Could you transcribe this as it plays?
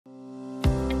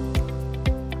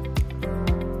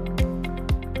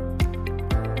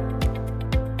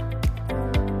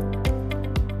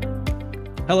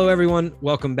Hello, everyone.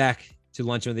 Welcome back to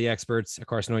Luncheon with the Experts, a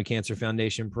Carcinoid Cancer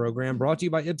Foundation program brought to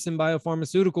you by Ipsen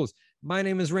Biopharmaceuticals. My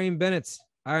name is Rain Bennett.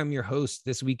 I am your host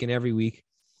this week and every week,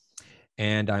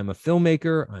 and I'm a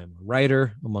filmmaker. I'm a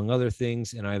writer, among other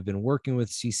things, and I've been working with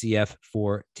CCF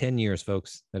for 10 years,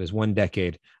 folks. That is 1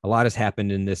 decade. A lot has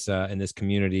happened in this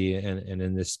community and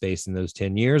in this space in those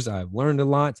 10 years. I've learned a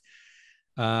lot.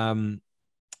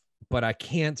 But I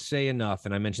can't say enough,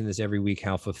 and I mention this every week,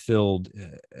 how fulfilled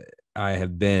I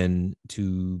have been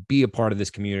to be a part of this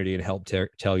community and help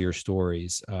tell your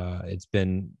stories. It's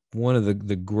been one of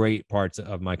the great parts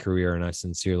of my career, and I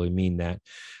sincerely mean that.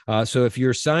 So if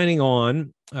you're signing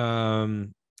on,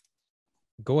 go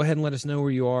ahead and let us know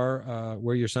where you are,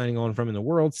 where you're signing on from in the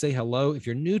world. Say hello. If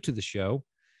you're new to the show,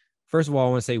 first of all,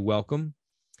 I want to say welcome.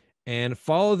 And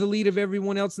follow the lead of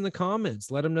everyone else in the comments.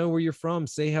 Let them know where you're from.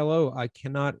 Say hello. I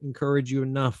cannot encourage you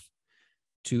enough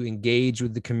to engage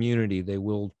with the community. They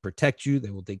will protect you.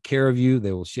 They will take care of you.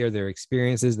 They will share their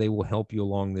experiences. They will help you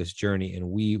along this journey,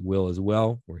 and we will as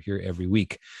well. We're here every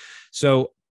week.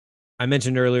 So I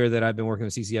mentioned earlier that I've been working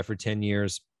with CCF for 10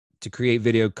 years to create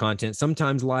video content,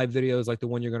 sometimes live videos like the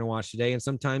one you're going to watch today, and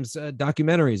sometimes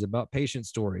documentaries about patient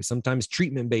stories, sometimes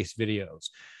treatment-based videos.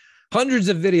 Hundreds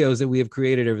of videos that we have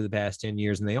created over the past 10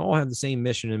 years, and they all have the same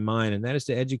mission in mind, and that is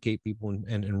to educate people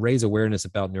and raise awareness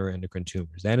about neuroendocrine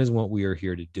tumors. That is what we are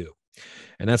here to do,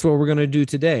 and that's what we're going to do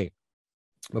today.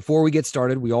 Before we get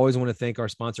started, we always want to thank our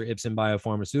sponsor, Ipsen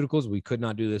Biopharmaceuticals. We could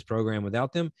not do this program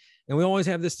without them, and we always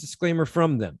have this disclaimer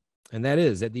from them, and that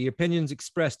is that the opinions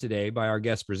expressed today by our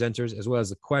guest presenters, as well as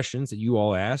the questions that you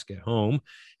all ask at home,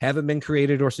 haven't been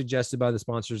created or suggested by the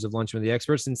sponsors of Luncheon with the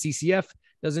Experts, and CCF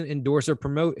doesn't endorse or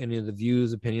promote any of the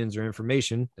views, opinions, or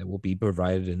information that will be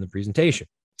provided in the presentation.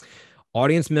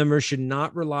 Audience members should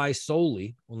not rely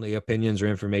solely on the opinions or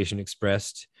information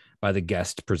expressed by the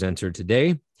guest presenter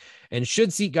today, and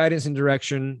should seek guidance and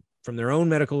direction from their own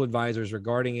medical advisors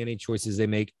regarding any choices they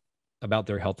make about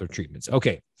their health or treatments.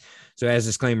 Okay, so as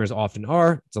disclaimers often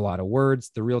are, it's a lot of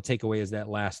words. The real takeaway is that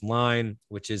last line,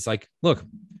 which is like, look,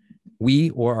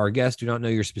 we or our guest do not know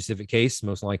your specific case,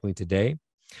 most likely today.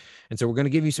 And so we're going to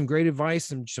give you some great advice,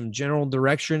 some general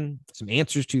direction, some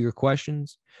answers to your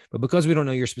questions. But because we don't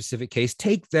know your specific case,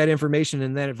 take that information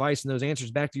and that advice and those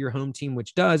answers back to your home team,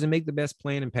 which does, and make the best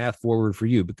plan and path forward for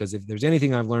you. Because if there's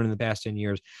anything I've learned in the past 10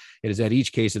 years, it is that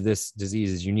each case of this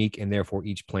disease is unique, and therefore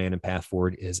each plan and path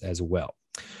forward is as well.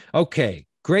 Okay,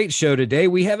 great show today.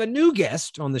 We have a new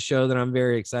guest on the show that I'm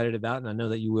very excited about, and I know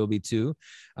that you will be too.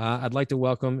 I'd like to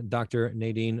welcome Dr.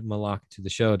 Nadine Mallak to the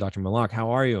show. Dr. Mallak, how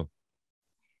are you?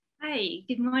 Hi,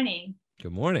 good morning.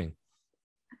 Good morning.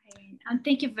 Hi, and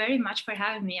thank you very much for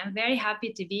having me. I'm very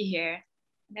happy to be here.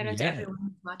 Hello to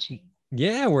everyone watching.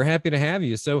 Yeah, we're happy to have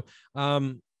you. So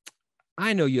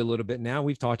I know you a little bit now.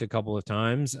 We've talked a couple of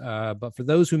times, but for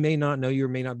those who may not know you or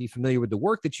may not be familiar with the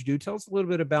work that you do, tell us a little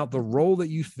bit about the role that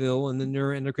you fill in the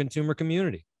neuroendocrine tumor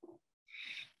community.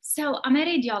 So I'm a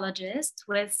radiologist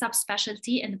with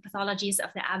subspecialty in the pathologies of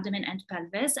the abdomen and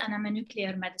pelvis, and I'm a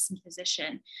nuclear medicine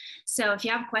physician. So if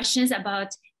you have questions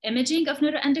about imaging of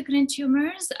neuroendocrine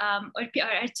tumors or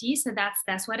PRRT, so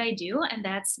that's what I do, and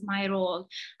that's my role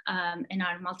in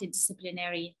our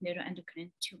multidisciplinary neuroendocrine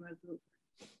tumor group.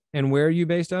 And where are you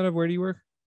based out of? Where do you work?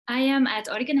 I am at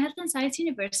Oregon Health and Science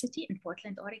University in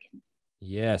Portland, Oregon.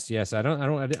 Yes. I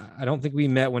don't think we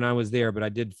met when I was there, but I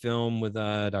did film with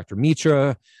Dr.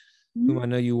 Mitra, whom I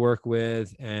know you work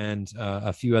with, and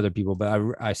a few other people. But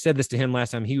I said this to him last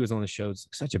time he was on the show. It's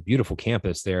such a beautiful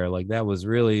campus there. Like, that was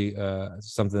really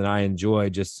something that I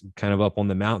enjoyed, just kind of up on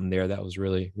the mountain there. That was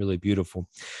really, really beautiful.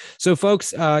 So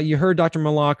folks, you heard Dr.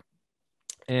 Mallak.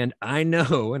 And I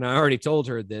know, and I already told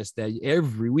her this, that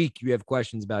every week you have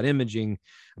questions about imaging,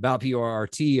 about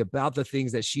PRRT, about the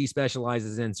things that she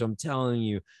specializes in. So I'm telling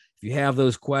you, if you have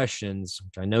those questions,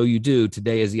 which I know you do,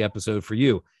 today is the episode for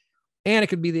you. And it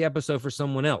could be the episode for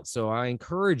someone else. So I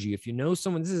encourage you, if you know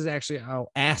someone, this is actually,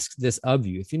 I'll ask this of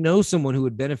you. If you know someone who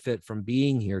would benefit from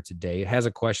being here today, has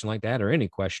a question like that, or any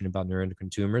question about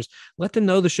neuroendocrine tumors, let them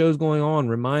know the show's going on.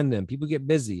 Remind them. People get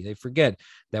busy. They forget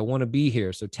that want to be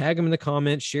here. So tag them in the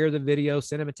comments, share the video,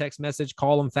 send them a text message,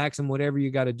 call them, fax them, whatever you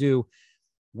got to do.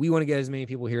 We want to get as many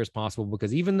people here as possible,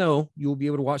 because even though you will be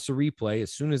able to watch the replay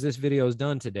as soon as this video is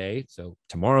done today, so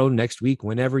tomorrow, next week,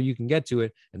 whenever you can get to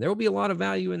it, and there will be a lot of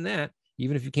value in that,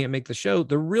 even if you can't make the show,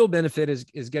 the real benefit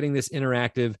is getting this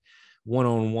interactive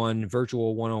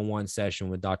virtual one-on-one session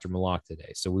with Dr. Mallak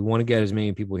today. So we want to get as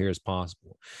many people here as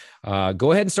possible.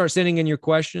 Go ahead and start sending in your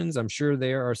questions. I'm sure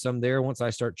there are some there once I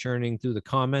start churning through the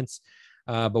comments.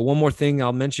 But one more thing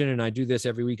I'll mention, and I do this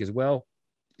every week as well.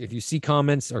 If you see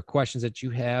comments or questions that you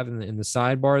have in the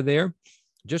sidebar there,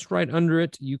 just right under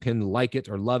it. You can like it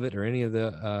or love it or any of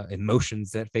the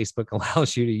emotions that Facebook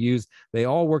allows you to use. They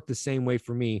all work the same way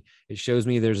for me. It shows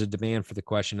me there's a demand for the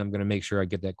question. I'm going to make sure I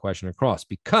get that question across,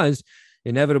 because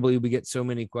inevitably we get so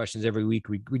many questions every week.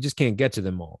 We just can't get to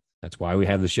them all. That's why we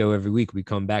have the show every week. We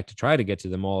come back to try to get to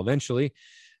them all eventually.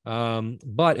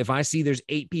 But if I see there's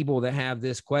 8 people that have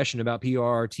this question about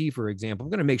PRRT, for example,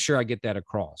 I'm going to make sure I get that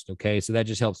across. Okay. So that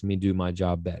just helps me do my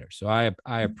job better. So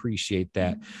I appreciate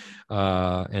that.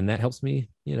 And that helps me,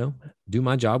 do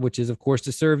my job, which is of course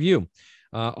to serve you.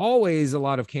 Always a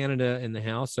lot of Canada in the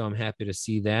house. So I'm happy to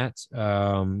see that.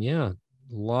 Yeah,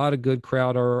 a lot of good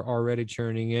crowd are already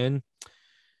churning in.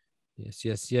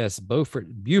 Yes.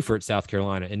 Beaufort, South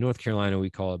Carolina. In North Carolina,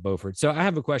 we call it Beaufort. So I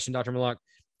have a question, Dr. Mallak.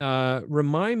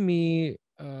 Remind me,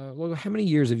 how many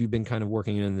years have you been kind of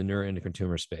working in the neuroendocrine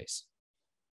tumor space?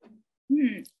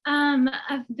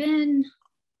 I've been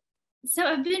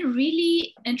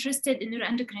really interested in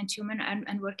neuroendocrine tumor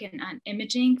and working on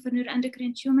imaging for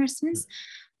neuroendocrine tumors since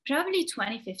probably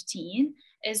 2015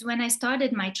 is when I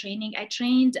started my training. I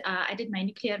did my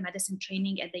nuclear medicine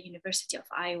training at the University of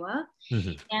Iowa.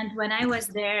 Mm-hmm. And when I was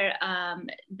there,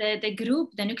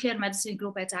 the nuclear medicine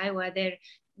group at Iowa,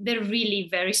 they're really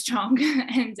very strong,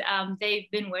 and they've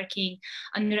been working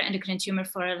on neuroendocrine tumor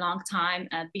for a long time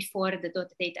before the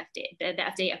dotatate the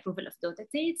FDA approval of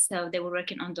dotatate. So they were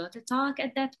working on DotaTalk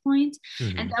at that point.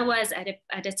 Mm-hmm. And that was at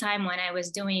a time when I was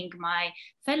doing my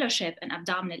fellowship in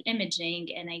abdominal imaging,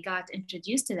 and I got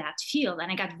introduced to that field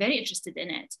and I got very interested in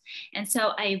it. And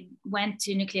so I went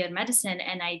to nuclear medicine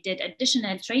and I did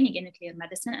additional training in nuclear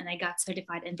medicine, and I got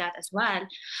certified in that as well.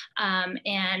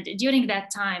 And during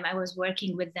that time, I was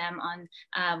working with them on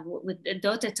with the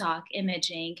DotaTalk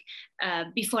imaging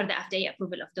before the FDA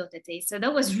approval of dotatate. So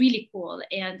that was really cool.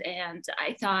 And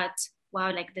I thought,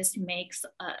 wow, like this makes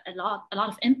a lot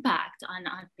of impact on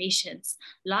patients'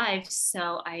 lives.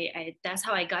 So I that's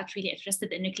how I got really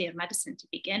interested in nuclear medicine to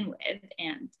begin with,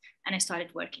 and I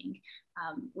started working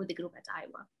with the group at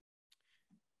Iowa.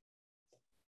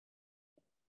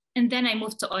 And then I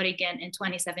moved to Oregon in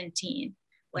 2017,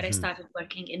 where I started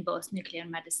working in both nuclear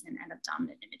medicine and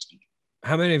abdominal imaging.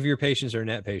 How many of your patients are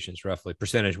net patients, roughly,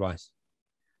 percentage-wise?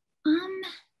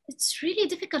 It's really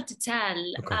difficult to tell.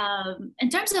 Okay. In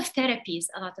terms of therapies,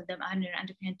 a lot of them are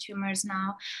neuroendocrine tumors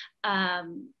now,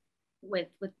 with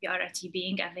PRRT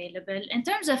being available. In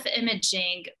terms of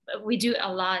imaging, we do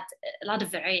a lot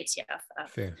of variety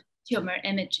of tumor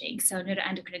imaging. So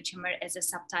neuroendocrine tumor is a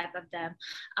subtype of them.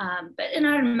 But in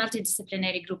our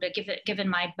multidisciplinary group, given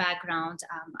my background,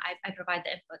 I provide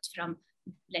the input from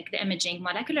like the imaging,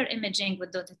 molecular imaging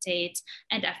with dotatate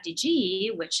and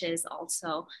FDG, which is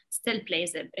also still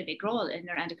plays a big role in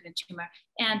neuroendocrine tumor,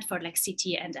 and for like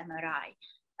CT and MRI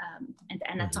and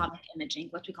anatomic imaging,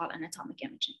 what we call anatomic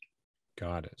imaging.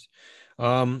 Got it.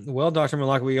 Well, Dr.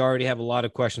 Mallak, we already have a lot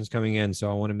of questions coming in, so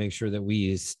I want to make sure that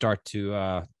we start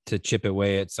to chip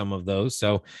away at some of those.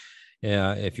 So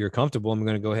if you're comfortable, I'm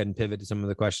going to go ahead and pivot to some of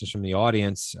the questions from the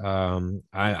audience.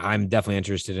 I'm definitely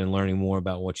interested in learning more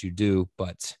about what you do,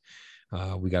 but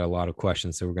we got a lot of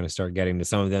questions, so we're going to start getting to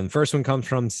some of them. First one comes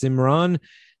from Simran. It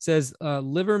says,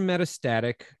 liver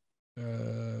metastatic,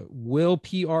 will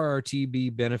PRRT be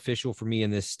beneficial for me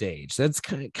in this stage? So that's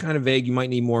kind of vague. You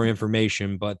might need more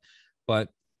information, but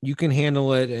you can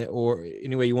handle it or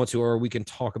any way you want to, or we can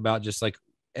talk about just like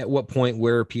at what point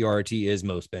where PRRT is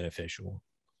most beneficial.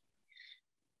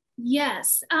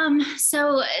 Yes.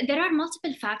 So there are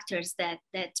multiple factors that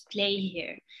play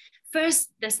here. First,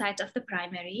 the site of the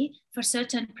primary. For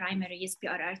certain primaries,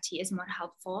 PRRT is more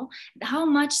helpful. How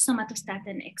much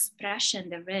somatostatin expression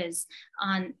there is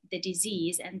on the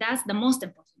disease, and that's the most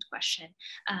important question,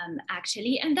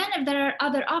 actually. And then if there are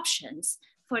other options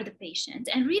for the patient,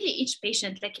 and really each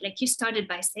patient, like you started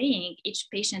by saying, each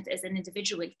patient is an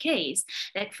individual case.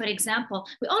 Like for example,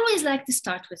 we always like to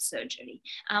start with surgery,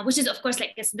 which is of course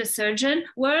like it's the surgeon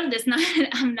world. It's not,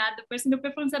 I'm not the person who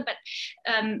performs that, but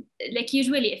like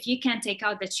usually if you can take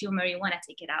out the tumor, you want to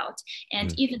take it out.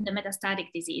 And even the metastatic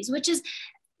disease,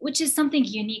 which is something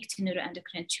unique to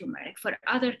neuroendocrine tumor. Like for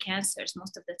other cancers,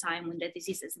 most of the time when the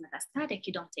disease is metastatic,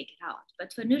 you don't take it out.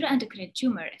 But for neuroendocrine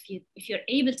tumor, if you're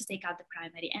able to take out the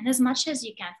primary, and as much as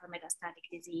you can for metastatic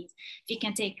disease, if you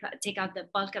can take out the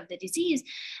bulk of the disease,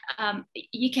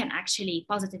 you can actually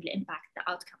positively impact the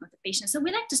outcome of the patient. So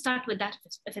we like to start with that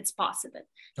if it's possible.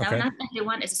 Okay. Now, not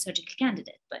everyone is a surgical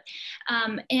candidate, but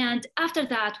and after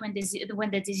that, when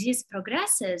the disease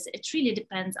progresses, it really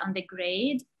depends on the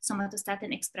grade,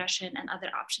 somatostatin expression, and other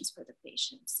options for the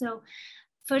patient. So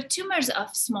for tumors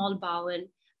of small bowel,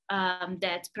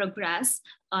 that progress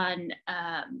on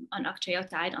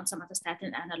octreotide, on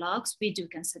somatostatin analogs, we do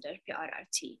consider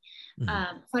PRRT.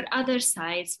 For other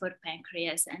sites, for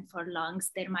pancreas and for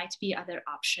lungs, there might be other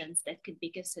options that could be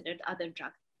considered, other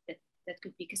drugs that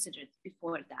could be considered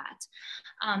before that.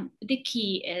 The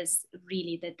key is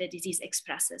really that the disease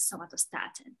expresses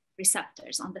somatostatin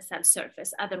receptors on the cell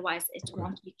surface. Otherwise, it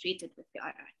won't be treated with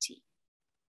PRRT.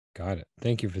 Got it.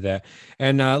 Thank you for that.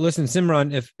 And listen,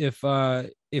 Simran, if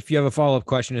you have a follow-up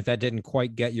question, if that didn't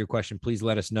quite get your question, please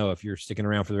let us know. If you're sticking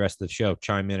around for the rest of the show,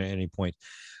 chime in at any point.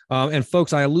 And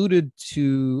folks, I alluded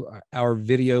to our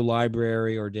video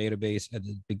library or database at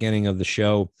the beginning of the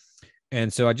show.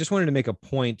 And so I just wanted to make a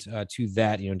point to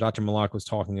that. Dr. Mallak was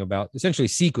talking about essentially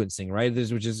sequencing, right?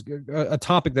 Which is a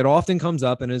topic that often comes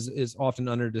up and is often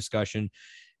under discussion.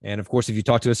 And of course, if you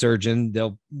talk to a surgeon,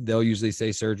 they'll usually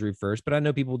say surgery first. But I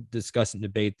know people discuss and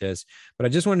debate this. But I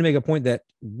just wanted to make a point that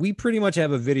we pretty much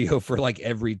have a video for like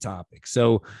every topic.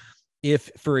 So if,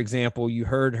 for example, you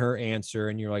heard her answer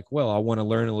and you're like, well, I want to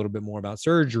learn a little bit more about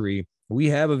surgery, we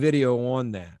have a video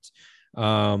on that.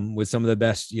 With some of the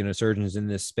best, surgeons in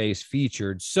this space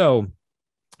featured. So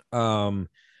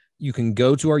you can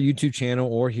go to our YouTube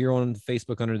channel or here on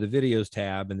Facebook under the videos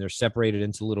tab, and they're separated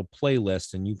into little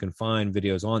playlists, and you can find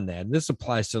videos on that. And this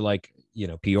applies to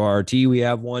PRRT, we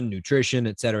have one, nutrition,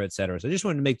 et cetera, et cetera. So I just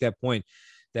wanted to make that point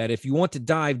that if you want to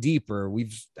dive deeper,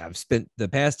 I've spent the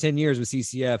past 10 years with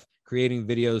CCF creating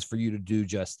videos for you to do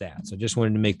just that. So I just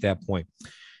wanted to make that point.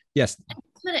 Yes.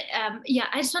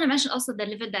 I just want to mention also the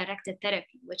liver-directed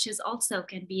therapy, which is also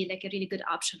can be like a really good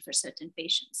option for certain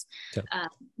patients. Okay.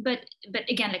 But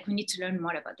again, we need to learn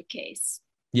more about the case.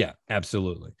 Yeah,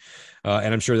 absolutely.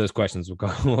 And I'm sure those questions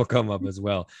will come up as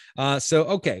well.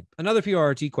 Okay, another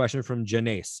PRRT question from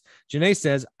Janace. Janace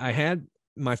says, I had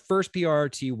my first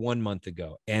PRRT 1 month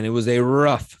ago, and it was a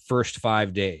rough first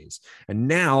 5 days. And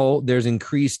now there's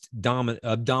increased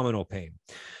abdominal pain.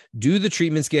 Do the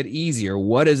treatments get easier?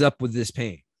 What is up with this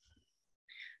pain?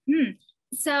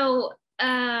 So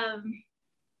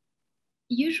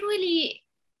usually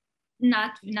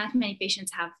not many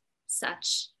patients have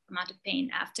such amount of pain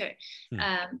after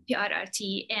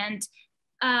PRRT. And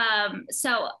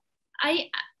so I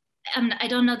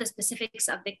don't know the specifics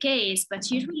of the case, but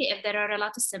usually if there are a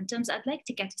lot of symptoms, I'd like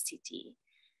to get a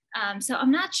CT. So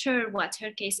I'm not sure what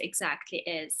her case exactly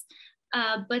is.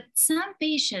 But some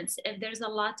patients, if there's a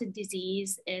lot of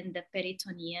disease in the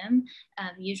peritoneum,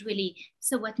 usually,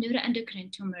 so what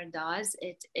neuroendocrine tumor does,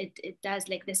 it does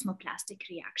like this desmoplastic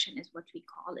reaction is what we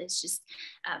call. It's just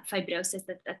fibrosis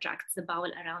that attracts the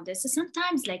bowel around it. So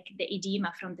sometimes the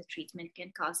edema from the treatment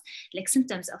can cause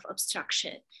symptoms of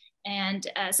obstruction. And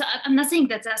so I'm not saying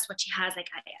that that's what she has.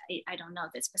 I don't know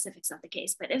the specifics of the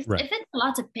case, but if it's a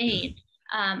lot of pain,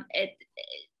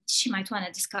 she might want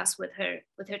to discuss with her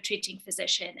treating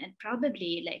physician and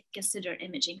probably consider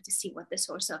imaging to see what the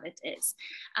source of it is.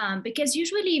 Because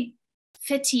usually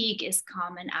fatigue is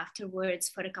common afterwards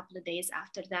for a couple of days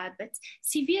after that, but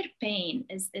severe pain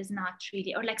is not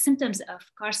really, or symptoms of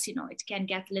carcinoid can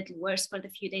get a little worse for the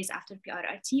few days after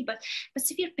PRRT, but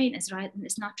severe pain is not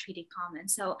really common.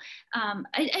 So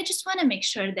I just want to make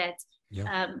sure that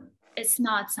it's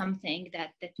not something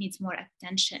that needs more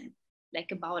attention, like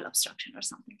a bowel obstruction or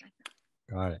something like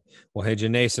that. Got it. Well, hey,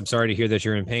 Janace, I'm sorry to hear that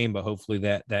you're in pain, but hopefully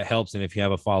that helps. And if you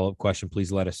have a follow-up question,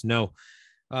 please let us know.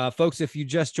 Folks, if you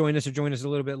just joined us or joined us a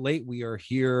little bit late, we are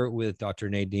here with Dr.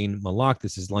 Nadine Mallak.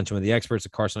 This is Luncheon with the Experts, a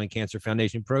Carcinoid Cancer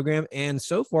Foundation program. And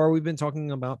so far, we've been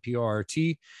talking about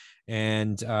PRRT.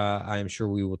 And I am sure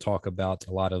we will talk about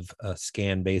a lot of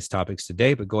scan-based topics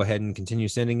today, but go ahead and continue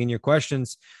sending in your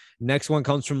questions. Next one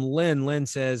comes from Lynn. Lynn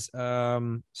says,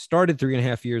 started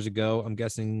 3.5 years ago. I'm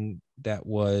guessing that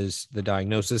was the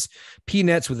diagnosis.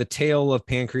 PNETs with a tail of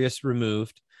pancreas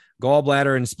removed,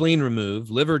 gallbladder and spleen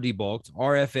removed, liver debulked,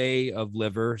 RFA of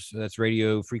liver. So that's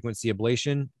radio frequency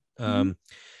ablation. Okay.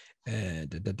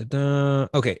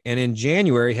 And in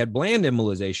January had bland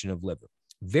embolization of liver.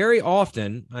 Very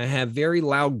often I have very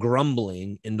loud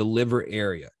grumbling in the liver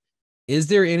area. Is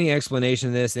there any explanation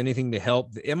of this? Anything to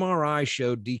help? The MRI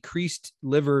showed decreased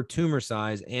liver tumor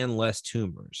size and less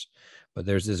tumors, but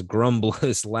there's this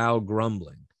loud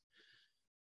grumbling.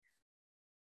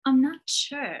 I'm not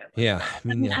sure. Yeah.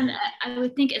 I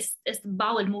would think it's the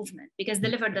bowel movement, because the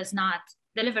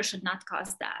liver should not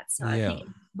cause that. So I think it's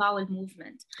bowel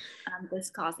movement that's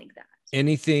causing that.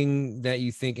 Anything that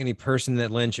you think any person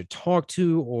that Lynn should talk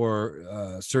to, or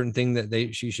a certain thing that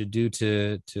she should do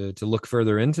to look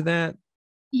further into that?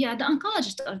 Yeah, the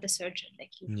oncologist or the surgeon,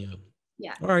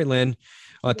 Yeah. All right, Lynn.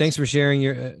 Thanks for sharing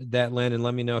that, Lynn, and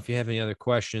let me know if you have any other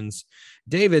questions.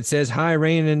 David says, "Hi,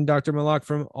 Rain and Dr. Mallak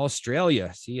from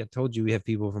Australia." See, I told you we have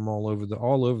people from all over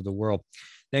the world.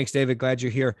 Thanks, David. Glad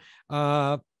you're here.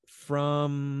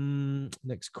 From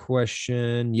next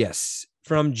question, yes,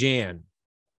 from Jan.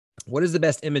 What is the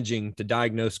best imaging to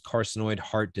diagnose carcinoid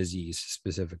heart disease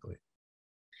specifically?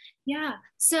 Yeah.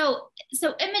 So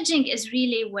imaging is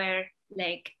really where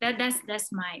like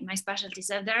that's my specialty.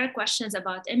 So if there are questions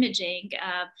about imaging,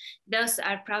 those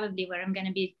are probably where I'm going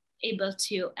to be able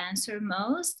to answer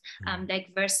most,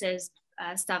 like versus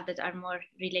stuff that are more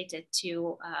related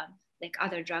to like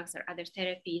other drugs or other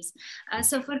therapies.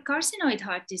 So for carcinoid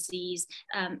heart disease,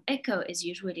 echo is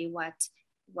usually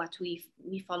what we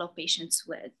follow patients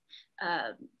with.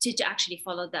 To actually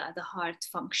follow the heart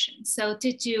function. So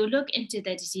to look into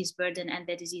the disease burden and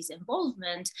the disease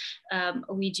involvement,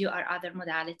 we do our other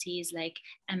modalities like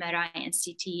MRI and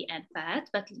CT and PET,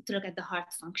 but to look at the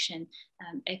heart function,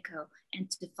 echo, and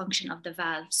the function of the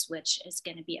valves, which is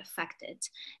going to be affected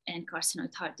in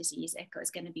carcinoid heart disease, echo is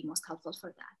going to be most helpful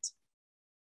for that.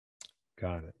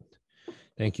 Got it.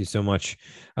 Thank you so much.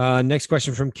 Next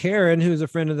question from Karen, who's a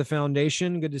friend of the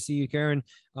foundation. Good to see you, Karen.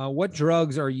 What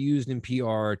drugs are used in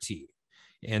PRRT?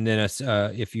 And then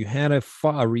if you had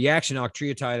a reaction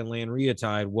octreotide and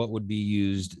lanreotide, what would be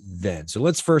used then? So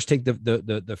let's first take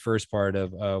the first part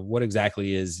of what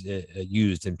exactly is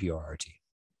used in PRRT.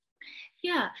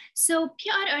 Yeah, so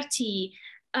PRRT,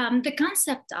 the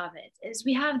concept of it is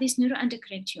we have these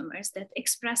neuroendocrine tumors that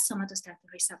express somatostatin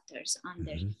receptors on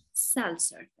their cell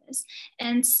surface.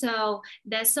 And so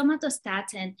the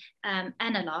somatostatin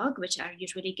analog, which are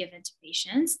usually given to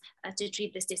patients to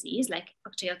treat this disease, like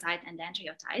octreotide and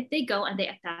lanreotide, they go and they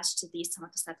attach to these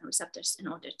somatostatin receptors in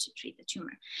order to treat the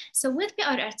tumor. So with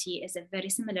PRRT is a very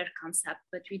similar concept,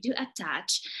 but we do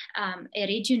attach a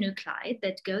radionuclide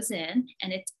that goes in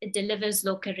and it delivers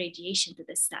local radiation to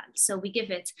the cell. So we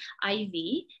give it IV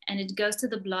and it goes to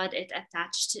the blood, it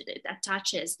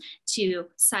attaches to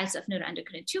sites of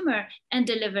neuroendocrine tumor and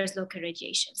delivers local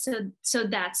radiation. So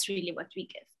that's really what we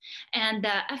give. And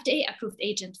the FDA approved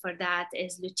agent for that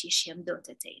is lutetium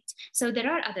dotatate. So there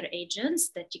are other agents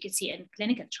that you can see in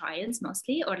clinical trials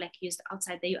mostly, or like used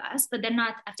outside the US, but they're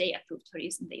not FDA approved for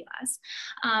use in the US.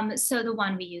 So the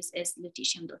one we use is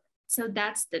lutetium dotatate. So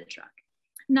that's the drug.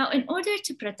 Now, in order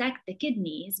to protect the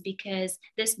kidneys, because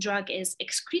this drug is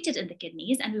excreted in the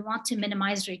kidneys and we want to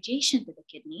minimize radiation to the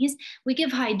kidneys, we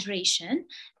give hydration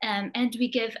and we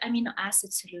give amino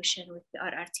acid solution with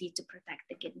PRRT to protect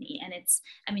the kidney. And it's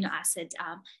amino acid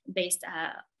based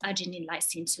arginine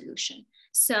lysine solution.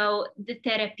 So the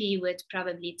therapy would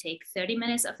probably take 30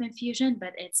 minutes of infusion,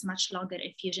 but it's much longer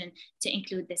infusion to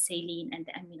include the saline and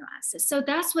the amino acids. So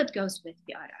that's what goes with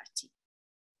PRRT.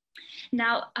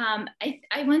 Now,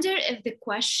 I wonder if the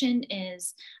question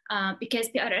is, because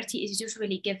PRRT is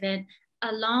usually given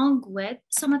along with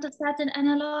somatostatin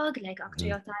analog like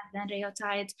octreotide,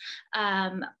 lanreotide,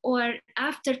 or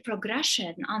after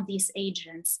progression on these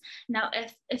agents. Now,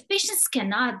 if patients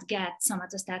cannot get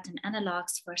somatostatin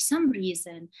analogs for some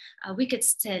reason, we could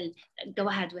still go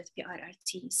ahead with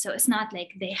PRRT. So it's not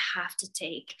like they have to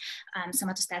take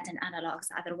somatostatin analogs,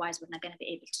 otherwise we're not going to be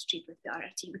able to treat with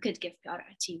PRRT. We could give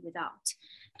PRRT without,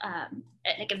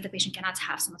 like if the patient cannot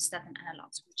have somatostatin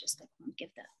analogs, we just won't give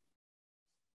them.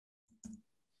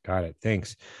 Got it.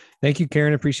 Thanks. Thank you,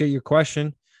 Karen. Appreciate your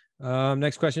question.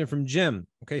 Next question from Jim.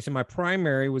 Okay, so my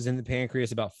primary was in the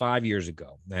pancreas about 5 years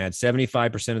ago. I had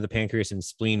 75% of the pancreas and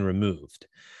spleen removed.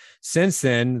 Since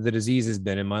then, the disease has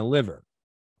been in my liver.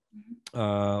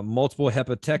 Multiple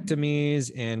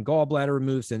hepatectomies and gallbladder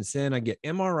removed since then. I get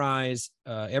MRIs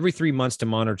every 3 months to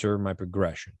monitor my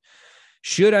progression.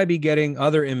 Should I be getting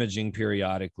other imaging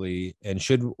periodically, and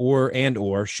should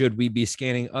we be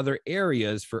scanning other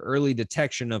areas for early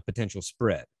detection of potential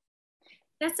spread?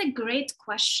 That's a great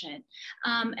question.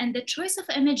 And the choice of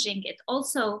imaging,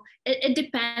 it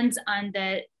depends on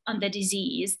the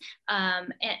disease,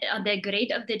 on the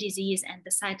grade of the disease and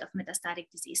the site of metastatic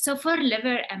disease. So for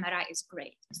liver, MRI is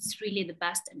great. It's really the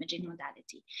best imaging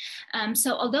modality.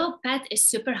 So although PET is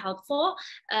super helpful,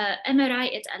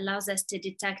 MRI, it allows us to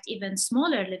detect even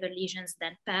smaller liver lesions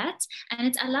than PET, and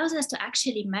it allows us to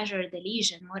actually measure the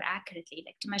lesion more accurately,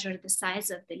 like to measure the size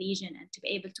of the lesion and to be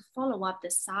able to follow up the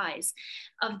size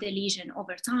of the lesion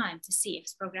over time to see if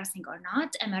it's progressing or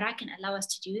not. MRI can allow us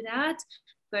to do that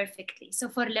perfectly. So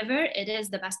for liver, it is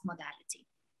the best modality.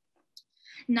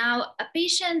 Now,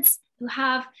 patients who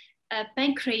have a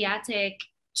pancreatic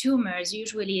tumors,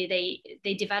 usually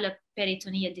they develop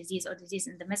peritoneal disease or disease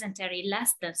in the mesentery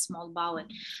less than small bowel,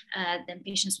 than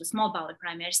patients with small bowel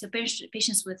primaries. So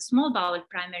patients with small bowel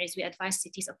primaries, we advise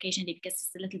CTs occasionally because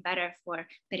it's a little better for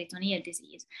peritoneal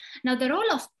disease. Now, the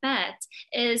role of PET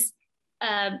is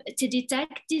to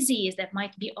detect disease that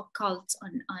might be occult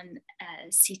on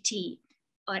CT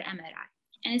or MRI.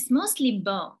 And it's mostly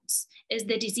bones is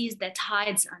the disease that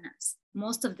hides on us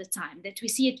most of the time, that we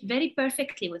see it very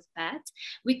perfectly with PET.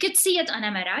 We could see it on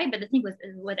MRI, but the thing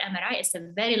with MRI, it's a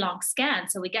very long scan.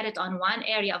 So we get it on one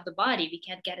area of the body. We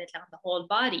can't get it on the whole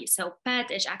body. So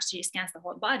PET actually scans the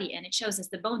whole body and it shows us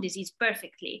the bone disease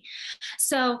perfectly.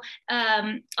 So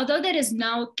although there is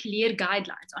no clear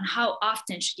guidelines on how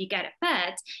often should you get a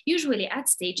PET, usually at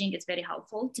staging, it's very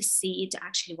helpful to see to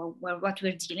actually what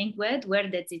we're dealing with, where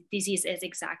the disease is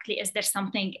exactly. Is there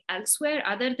something elsewhere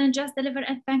other than just the liver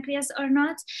and pancreas or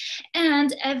not?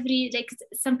 And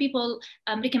some people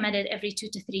recommended every 2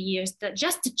 to 3 years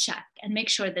just to check and make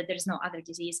sure that there's no other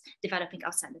disease developing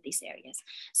outside of these areas.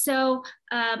 So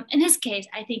in his case,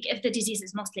 I think if the disease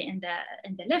is mostly in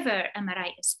the liver,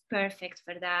 MRI is perfect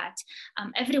for that.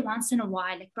 Every once in a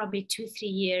while, like probably 2 3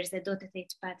 years, the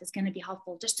dotatate PET is going to be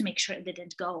helpful just to make sure it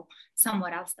didn't go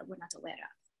somewhere else that we're not aware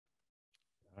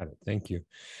of. Got it. Thank you.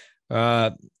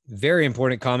 Very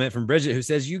important comment from Bridget, who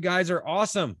says, "You guys are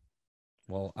awesome."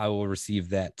 Well, I will receive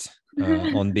that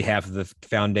on behalf of the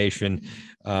foundation,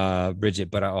 Bridget,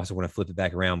 but I also want to flip it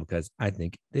back around because I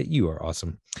think that you are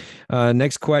awesome.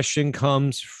 Next question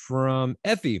comes from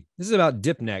Effie. This is about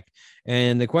dip neck.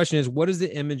 And the question is, what is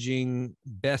the imaging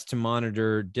best to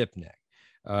monitor dip neck?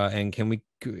 And can we,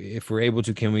 if we're able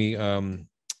to, can we,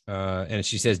 and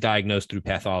she says diagnose through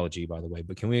pathology, by the way,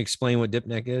 but can we explain what dip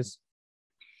neck is?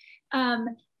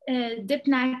 Dip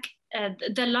neck,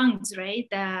 the lungs, right?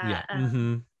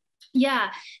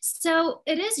 Yeah. So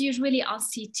it is usually on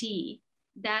CT.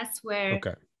 That's where.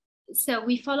 Okay. So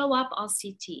we follow up on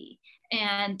CT,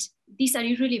 and these are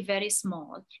usually very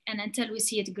small. And until we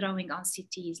see it growing on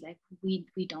CTs, like we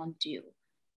don't do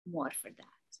more for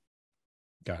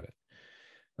that. Got it.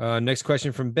 Next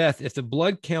question from Beth. If the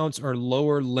blood counts are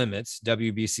lower limits,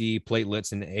 WBC,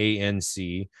 platelets, and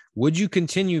ANC, would you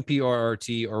continue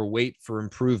PRRT or wait for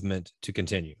improvement to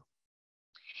continue?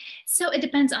 So it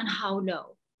depends on how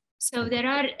low. So there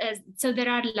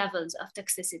are levels of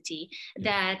toxicity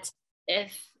that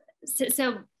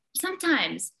so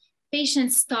sometimes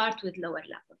patients start with lower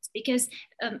levels because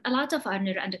a lot of our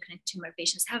neuroendocrine tumor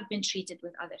patients have been treated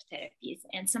with other therapies.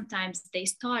 And sometimes they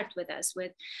start with us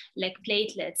with like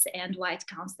platelets and white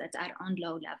counts that are on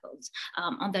low levels,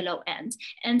 on the low end.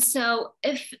 And so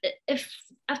if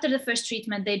after the first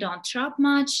treatment, they don't drop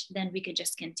much, then we could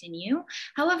just continue.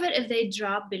 However, if they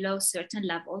drop below certain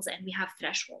levels, and we have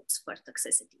thresholds for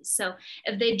toxicity. So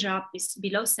if they drop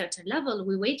below certain level,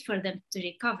 we wait for them to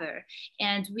recover,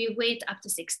 and we wait up to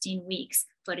 16 weeks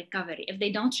for recovery. If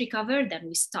they don't recover, then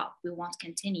we stop. We won't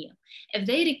continue. If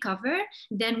they recover,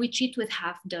 then we treat with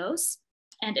half dose.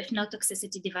 And if no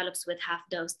toxicity develops with half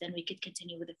dose, then we could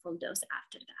continue with the full dose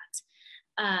after that.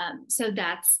 So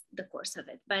that's the course of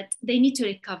it. But they need to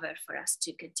recover for us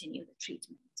to continue the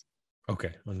treatment.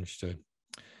 Okay, understood.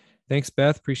 Thanks,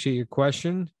 Beth. Appreciate your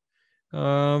question.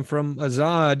 From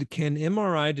Azad, can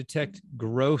MRI detect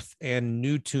growth and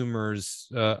new tumors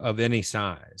of any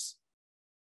size?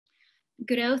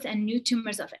 Growth and new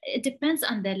tumors, it depends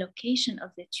on the location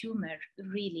of the tumor,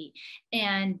 really.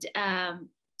 And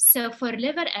so for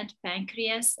liver and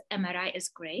pancreas, MRI is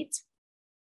great.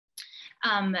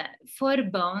 For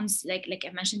bones, like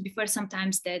I mentioned before,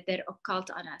 sometimes they're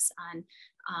occult on us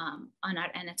on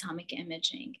our anatomic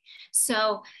imaging.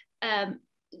 So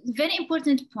very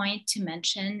important point to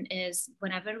mention is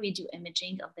whenever we do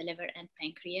imaging of the liver and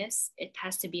pancreas, it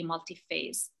has to be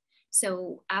multi-phase.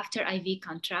 So after IV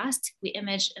contrast, we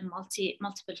image in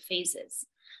multiple phases.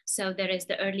 So there is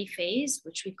the early phase,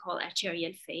 which we call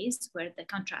arterial phase, where the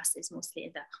contrast is mostly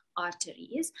in the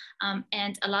arteries.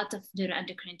 And a lot of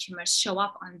neuroendocrine tumors show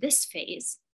up on this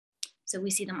phase. So we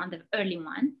see them on the early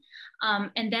one.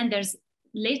 And then there's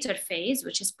later phase,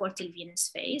 which is portal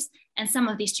venous phase. And some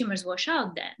of these tumors wash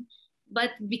out then.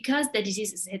 But because the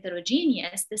disease is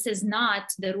heterogeneous, this is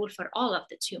not the rule for all of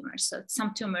the tumors. So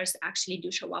some tumors actually do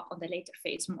show up on the later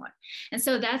phase more. And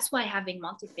so that's why having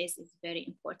multi-phase is very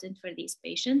important for these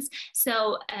patients.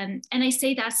 So, and I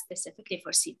say that specifically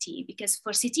for CT, because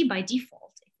for CT by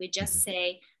default, if we just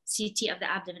say CT of the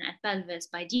abdomen and pelvis,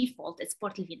 by default, it's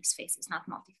portal venous phase, it's not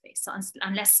multi-phase, so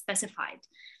unless specified.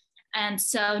 And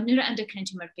so neuroendocrine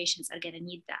tumor patients are going to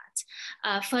need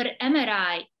that. For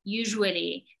MRI,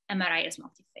 usually MRI is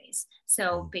multi-phase.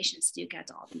 So patients do get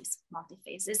all these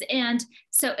multi-phases. And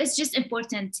so it's just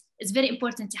important, it's very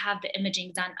important to have the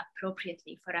imaging done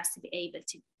appropriately for us to be able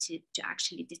to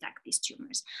actually detect these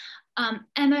tumors.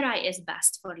 MRI is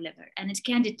best for liver, and it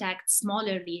can detect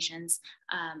smaller lesions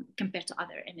compared to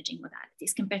other imaging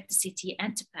modalities. Compared to CT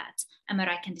and to PET,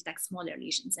 MRI can detect smaller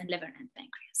lesions in liver and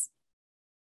pancreas.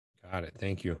 Got it.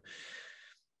 Thank you.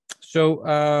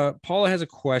 So Paula has a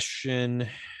question,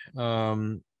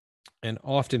 and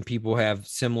often people have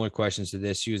similar questions to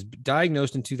this. She was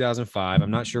diagnosed in 2005.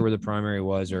 I'm not sure where the primary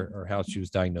was or how she was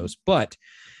diagnosed, but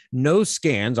no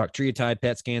scans, octreotide,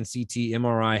 PET scan, CT,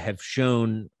 MRI have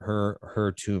shown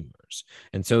her tumors.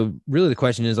 And so really the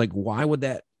question is like, why would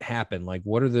that happen? Like,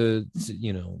 what are the,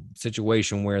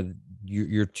 situation where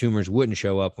your tumors wouldn't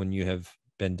show up when you have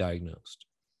been diagnosed?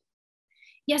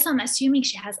 Yes, I'm assuming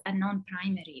she has a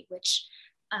non-primary, which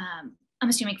I'm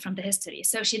assuming from the history.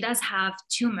 So she does have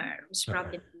tumor, which is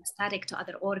probably metastatic to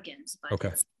other organs, but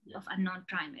it's of a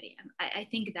non-primary. I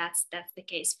think that's the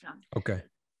case from.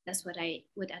 That's what I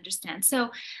would understand. So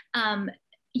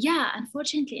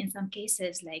unfortunately, in some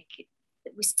cases, like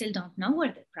we still don't know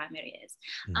where the primary is.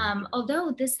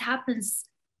 Although this happens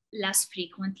less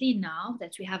frequently now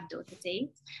that we have dotatate,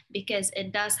 because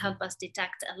it does help us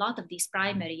detect a lot of these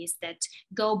primaries that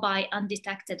go by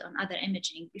undetected on other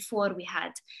imaging before we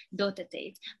had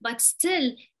dotatate. But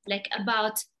still, like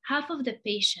about half of the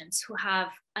patients who have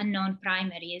unknown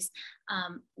primaries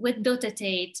with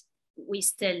dotatate, we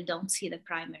still don't see the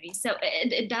primary. So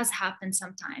it does happen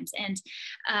sometimes. And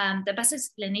the best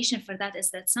explanation for that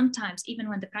is that sometimes, even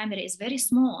when the primary is very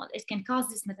small, it can cause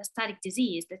this metastatic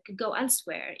disease that could go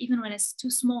elsewhere, even when it's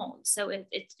too small. So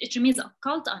it remains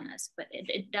occult on us, but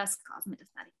it does cause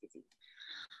metastatic disease.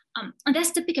 And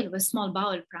that's typical with small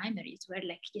bowel primaries, where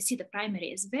like you see the primary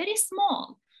is very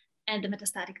small and the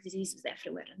metastatic disease is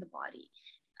everywhere in the body.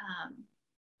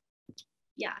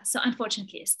 So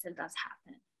unfortunately, it still does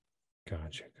happen.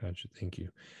 Gotcha. Thank you.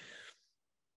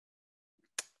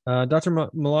 Dr.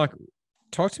 Mallak,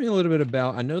 talk to me a little bit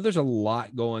about, I know there's a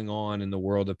lot going on in the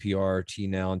world of PRRT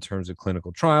now in terms of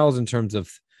clinical trials, in terms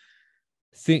of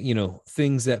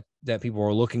things that people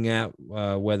are looking at,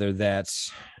 whether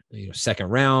that's second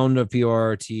round of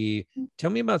PRRT. Tell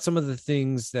me about some of the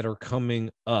things that are coming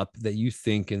up that you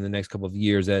think in the next couple of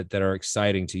years that are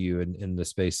exciting to you in the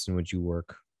space in which you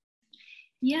work.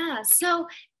 Yeah, so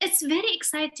it's very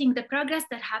exciting. The progress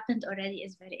that happened already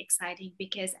is very exciting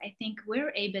because I think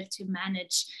we're able to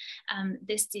manage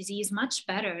this disease much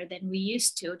better than we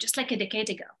used to, just like a decade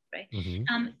ago, right?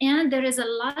 And there is a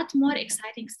lot more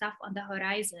exciting stuff on the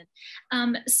horizon.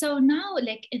 So now,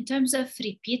 like in terms of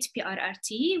repeat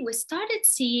PRRT, we started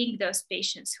seeing those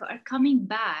patients who are coming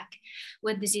back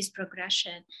with disease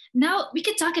progression. Now, we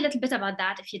could talk a little bit about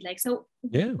that if you'd like. So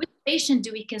which patient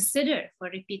do we consider for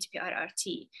repeat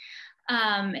PRRT?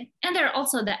 And there are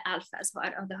also the alphas who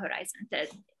are on the horizon.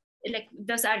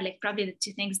 Those are like probably the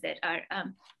two things that are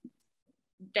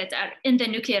in the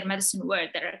nuclear medicine world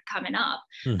that are coming up,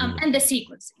 and the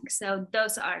sequencing. So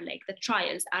those are like the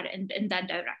trials are in that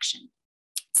direction.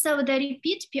 So the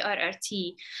repeat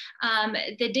PRRT,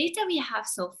 the data we have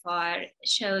so far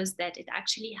shows that it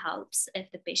actually helps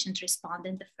if the patient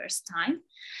responded the first time.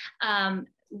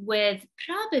 With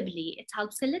probably it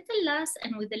helps a little less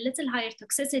and with a little higher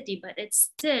toxicity, but it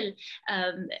still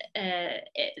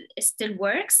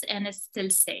works and it's still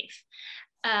safe.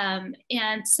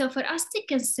 And so for us to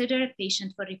consider a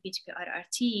patient for repeat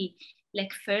PRRT,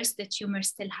 like first the tumor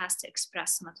still has to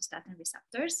express somatostatin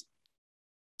receptors.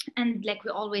 And like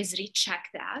we always recheck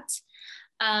that.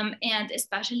 And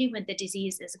especially when the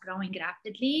disease is growing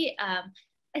rapidly,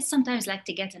 I sometimes like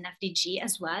to get an FDG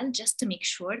as well, just to make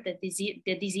sure that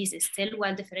the disease is still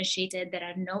well differentiated. There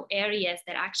are no areas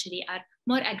that actually are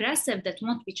more aggressive that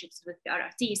won't be treated with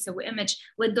PRRT. So we image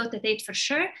with dotatate for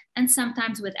sure, and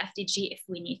sometimes with FDG if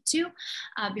we need to,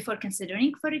 before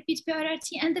considering for repeat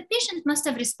PRRT. And the patient must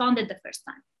have responded the first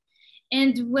time.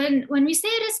 And when we say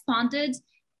responded,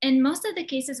 in most of the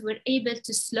cases, we're able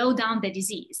to slow down the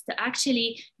disease, to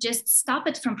actually just stop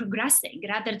it from progressing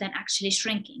rather than actually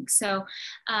shrinking. So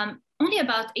only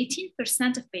about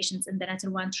 18% of patients in the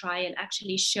NETTER-1 trial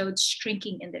actually showed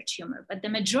shrinking in their tumor, but the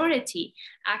majority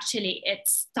actually it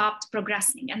stopped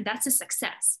progressing, and that's a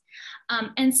success.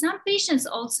 And some patients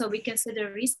also we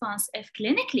consider response if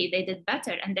clinically they did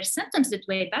better and their symptoms did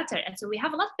way better. And so we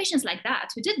have a lot of patients like that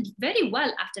who did very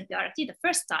well after PRRT the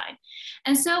first time.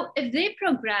 And so if they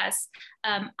progress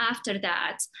after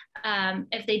that,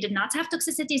 if they did not have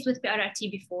toxicities with PRRT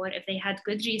before, if they had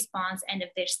good response, and if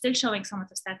they're still showing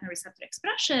somatostatin receptor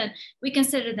expression, we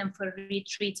consider them for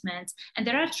retreatment. And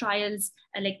there are trials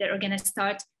like they're going to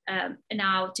start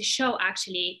now to show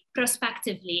actually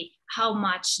prospectively how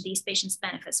much these patients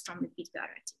benefit from repeat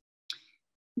PRRT.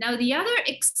 Now, the other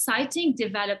exciting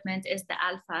development is the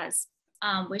alphas,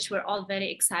 which we're all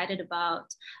very excited about.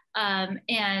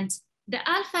 And the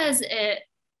alphas,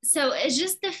 so it's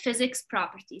just the physics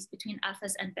properties between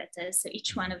alphas and betas. So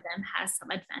each one of them has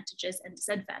some advantages and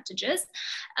disadvantages.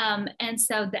 And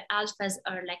so the alphas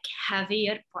are like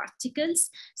heavier particles.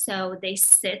 So they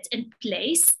sit in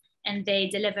place and they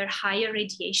deliver higher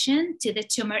radiation to the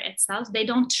tumor itself. They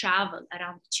don't travel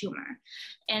around the tumor.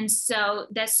 And so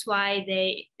that's why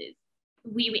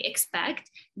we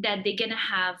expect that they're gonna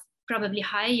have probably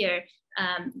higher,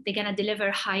 they're gonna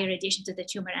deliver higher radiation to the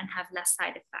tumor and have less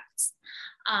side effects.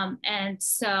 And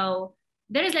so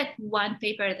there is like one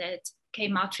paper that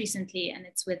came out recently and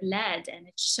it's with lead and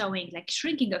it's showing like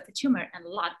shrinking of the tumor in a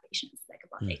lot of patients, like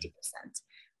about 80%.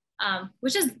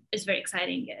 Which is very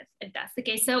exciting if that's the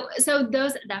case. So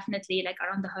those definitely like are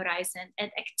on the horizon,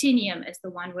 and actinium is the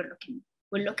one we're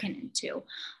looking into.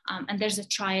 And there's a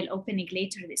trial opening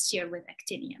later this year with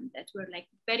actinium that we're like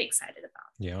very excited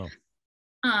about. Yeah.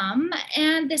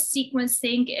 And the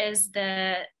sequencing is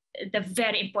the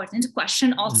very important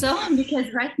question also,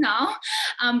 because right now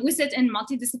we sit in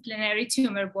multidisciplinary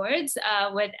tumor boards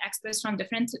with experts from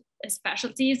different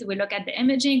specialties. We look at the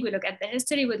imaging, we look at the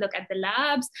history, we look at the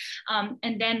labs,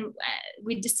 and then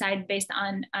we decide based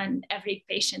on every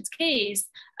patient's case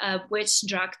which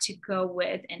drug to go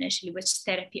with initially, which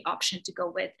therapy option to go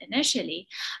with initially,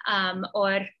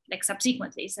 or like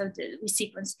subsequently. So we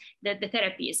sequence the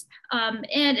therapies.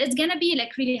 And it's gonna be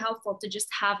like really helpful to just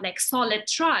have like solid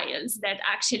trials that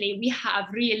actually we have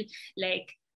real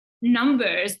like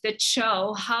numbers that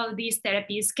show how these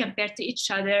therapies compare to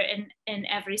each other in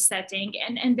every setting.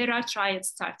 And there are trials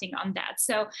starting on that.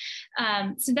 So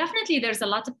definitely there's a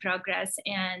lot of progress,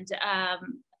 and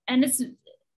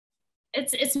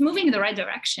it's moving in the right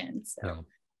direction. So. Yeah.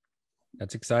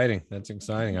 That's exciting. That's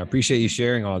exciting. I appreciate you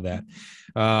sharing all that.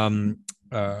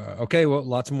 Okay, well,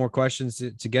 lots of more questions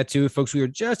to get to. Folks, we are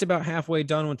just about halfway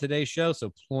done with today's show,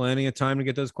 so plenty of time to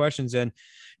get those questions in.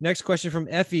 Next question from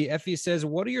Effie. Effie says,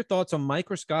 what are your thoughts on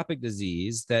microscopic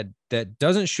disease that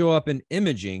doesn't show up in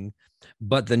imaging,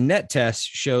 but the NET test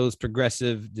shows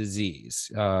progressive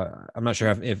disease? I'm not sure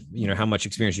if you know how much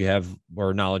experience you have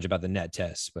or knowledge about the NET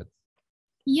test, but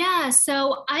yeah,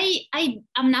 so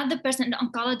I'm not the person. The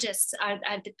oncologists are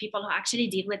the people who actually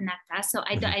deal with NET tests. So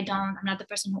I'm not the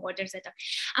person who orders it.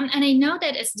 And I know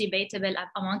that it's debatable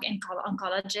among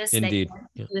oncologists, indeed,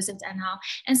 like use it and how.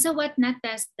 And so what NET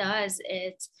test does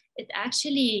is it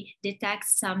actually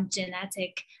detects some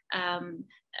genetic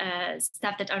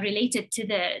stuff that are related to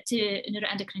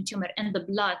neuroendocrine tumor in the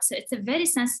blood. So it's a very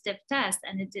sensitive test,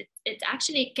 and it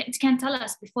actually can tell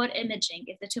us before imaging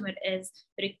if the tumor is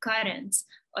recurrent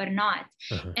or not.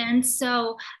 And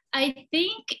so I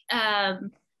think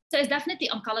so it's definitely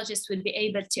oncologists will be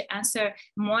able to answer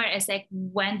more as like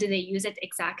when do they use it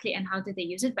exactly and how do they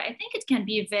use it. But I think it can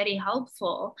be very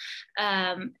helpful,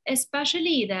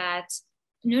 especially that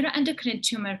neuroendocrine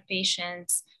tumor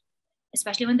patients,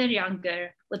 especially when they're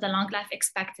younger, with a long life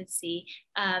expectancy,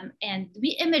 and we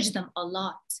image them a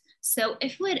lot. So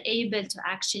if we're able to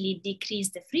actually decrease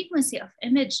the frequency of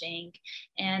imaging,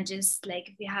 and just like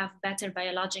if we have better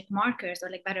biologic markers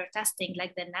or like better testing,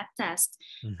 like the NET test,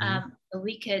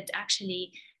 we could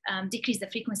actually decrease the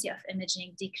frequency of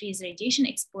imaging, decrease radiation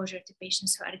exposure to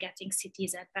patients who are getting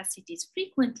CTs and PET CTs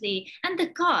frequently, and the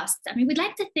cost. I mean, we'd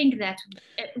like to think that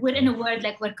we're in a world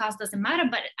like where cost doesn't matter,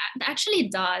 but it actually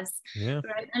does. Yeah.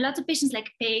 Right? A lot of patients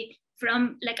like pay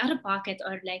from like out of pocket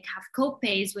or like have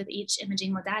co-pays with each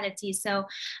imaging modality. So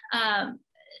I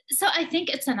think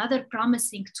it's another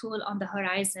promising tool on the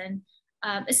horizon.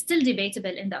 It's still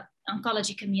debatable in the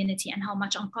oncology community and how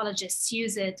much oncologists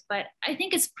use it, but I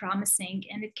think it's promising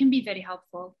and it can be very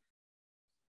helpful.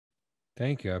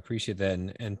 Thank you. I appreciate that.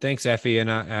 And thanks, Effie.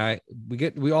 And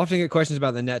we often get questions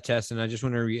about the NET test. And I just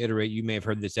want to reiterate, you may have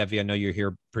heard this, Effie. I know you're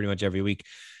here pretty much every week.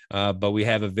 But we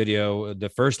have a video. The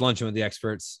first Luncheon with the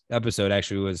Experts episode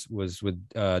actually was with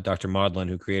Dr. Maudlin,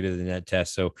 who created the NET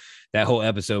test. So that whole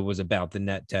episode was about the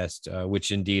NET test,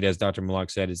 which indeed, as Dr.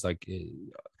 Mallak said, is like,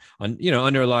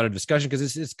 under a lot of discussion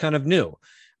because it's kind of new.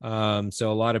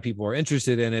 So a lot of people are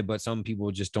interested in it, but some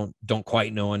people just don't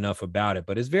quite know enough about it.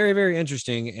 But it's very, very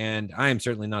interesting. And I am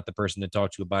certainly not the person to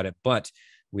talk to about it, but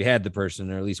we had the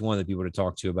person, or at least one of the people to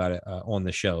talk to about it on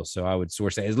the show. So I would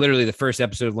source that. It's literally the first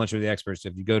episode of Lunch with the Experts. So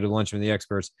if you go to Lunch with the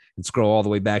Experts and scroll all the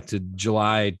way back to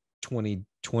July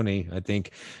 2020, I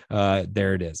think,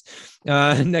 there it is.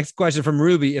 Next question from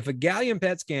Ruby. If a gallium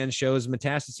PET scan shows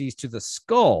metastases to the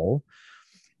skull,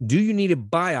 do you need a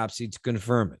biopsy to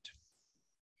confirm it?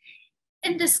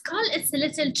 In the skull, it's a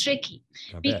little tricky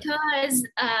because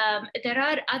there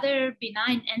are other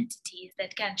benign entities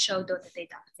that can show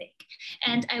dotatate uptake.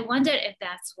 And I wonder if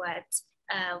that's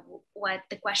what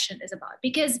the question is about,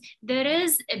 because there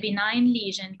is a benign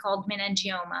lesion called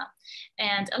meningioma,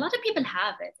 and a lot of people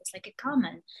have it. It's like a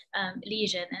common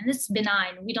lesion, and it's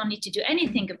benign. We don't need to do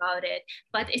anything about it,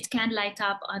 but it can light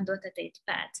up on dotatate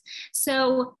PET.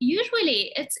 So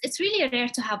usually it's really rare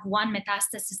to have one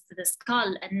metastasis to the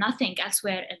skull and nothing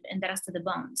elsewhere in the rest of the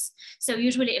bones. So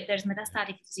usually if there's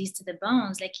metastatic disease to the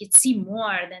bones, like you'd see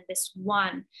more than this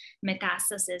one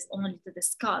metastasis only to the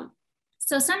skull.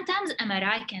 So sometimes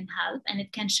MRI can help, and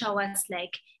it can show us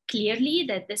like clearly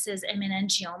that this is a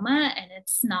meningioma and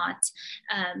it's not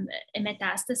a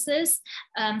metastasis.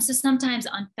 So sometimes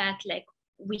on PET, like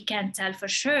we can't tell for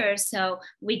sure. So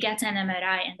we get an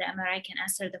MRI and the MRI can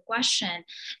answer the question.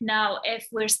 Now, if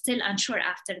we're still unsure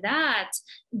after that,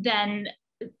 then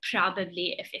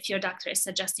probably if your doctor is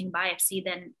suggesting biopsy,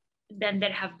 then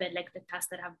there have been like the tests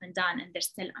that have been done and they're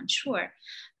still unsure.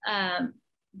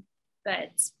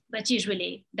 But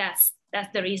usually that's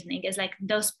the reasoning, is like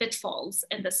those pitfalls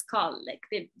in the skull, like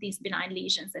these benign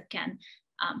lesions that can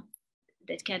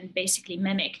basically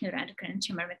mimic neuroendocrine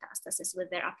tumor metastasis with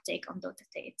their uptake on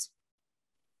dotatate.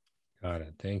 Got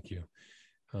it. Thank you.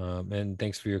 And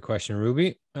thanks for your question,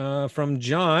 Ruby. From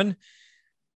John,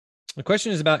 the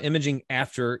question is about imaging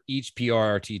after each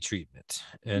PRRT treatment.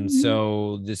 And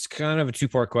so this kind of a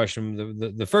two-part question.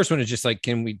 The first one is just like,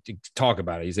 can we talk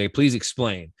about it? You say, please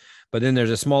explain. But then there's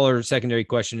a smaller secondary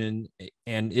question,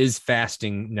 and is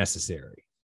fasting necessary?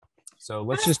 So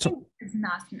let's just talk. It's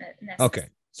not necessary. Okay.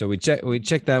 So we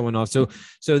check that one off. So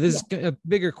this is a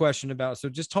bigger question about, so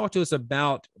just talk to us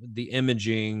about the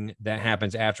imaging that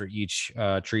happens after each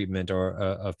treatment or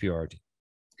of PRRT.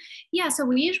 Yeah, so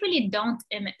we usually don't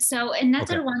image. So in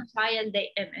NETTER-1 trial, they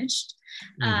imaged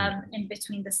in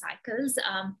between the cycles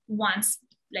once,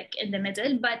 like in the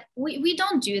middle, but we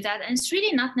don't do that. And it's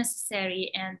really not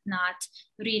necessary and not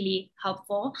really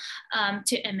helpful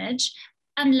to image,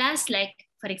 unless, like,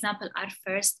 for example, our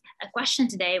first question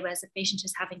today was a patient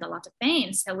who's having a lot of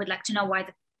pain. So we'd like to know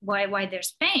why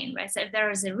there's pain, right? So if there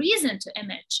is a reason to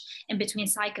image in between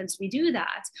cycles, we do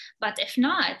that. But if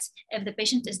not, if the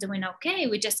patient is doing okay,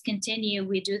 we just continue,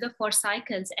 we do the 4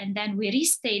 cycles, and then we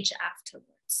restage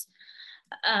afterwards.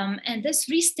 And this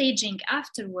restaging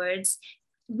afterwards,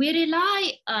 we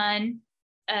rely on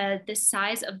the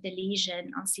size of the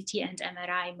lesion on CT and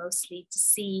MRI mostly to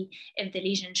see if the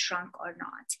lesion shrunk or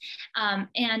not.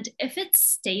 And if it's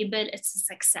stable, it's a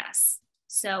success.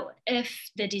 So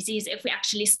if we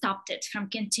actually stopped it from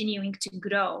continuing to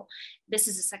grow, this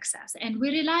is a success. And we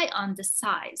rely on the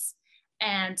size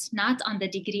and not on the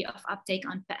degree of uptake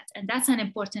on PET. And that's an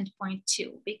important point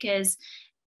too, because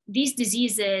these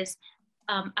diseases,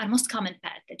 our most common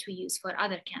PET that we use for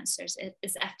other cancers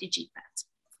is FDG PET.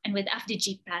 And with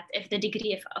FDG PET, if the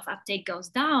degree of uptake goes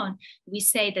down, we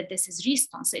say that this is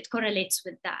response. So it correlates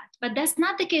with that. But that's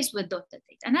not the case with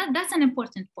dotatate. And that's an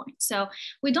important point. So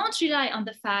we don't rely on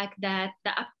the fact that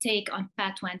the uptake on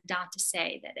PET went down to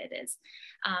say that it is,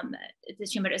 the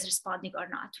tumor is responding or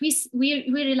not. We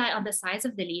rely on the size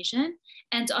of the lesion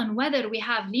and on whether we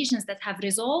have lesions that have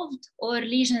resolved or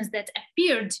lesions that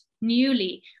appeared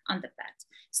newly on the PET.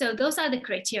 So those are the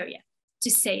criteria to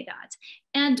say that.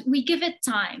 And we give it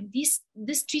time.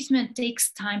 This treatment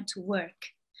takes time to work.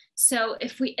 So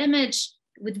if we image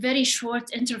with very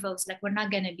short intervals, like we're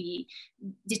not gonna be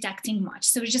detecting much.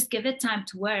 So we just give it time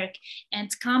to work.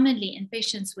 And commonly in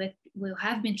patients who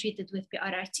have been treated with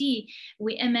PRRT,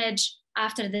 we image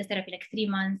after the therapy, like 3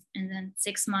 months and then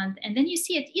 6 months. And then you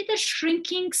see it either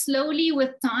shrinking slowly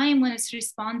with time when it's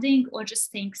responding or just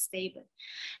staying stable.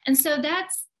 And so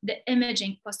that's the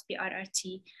imaging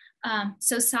post-PRRT.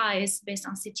 So size based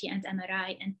on CT and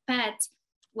MRI and PET,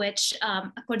 which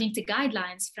according to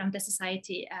guidelines from the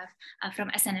Society of, from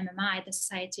SNMMI, the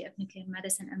Society of Nuclear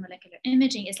Medicine and Molecular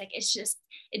Imaging, is like,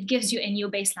 it gives you a new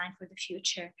baseline for the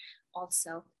future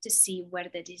also to see where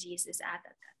the disease is at that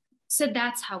time. So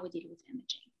that's how we deal with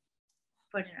imaging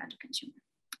for neuroendocrine tumor.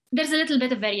 There's a little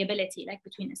bit of variability like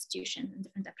between institutions and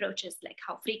different approaches, like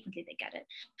how frequently they get it.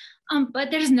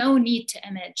 But there's no need to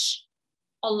image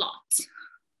a lot.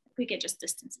 We can just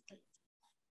distance it.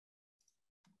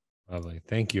 Lovely,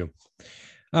 thank you.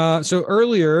 So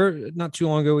earlier, not too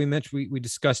long ago, we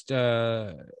discussed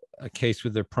a case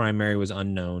where the primary was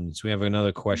unknown. So we have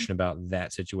another question about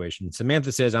that situation.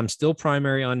 Samantha says, I'm still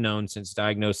primary unknown since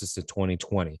diagnosis of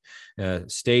 2020,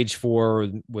 stage 4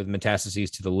 with metastases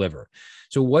to the liver.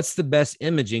 So what's the best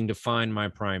imaging to find my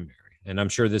primary? And I'm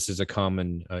sure this is a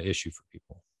common issue for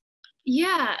people.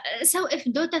 Yeah, so if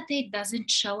DOTA tape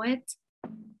doesn't show it,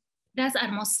 that's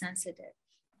our most sensitive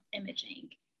imaging.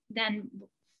 Then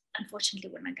unfortunately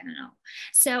we're not gonna know.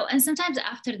 So, and sometimes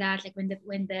after that, like when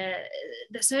the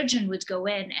surgeon would go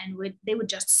in and they would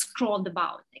just scroll the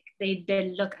bowel, like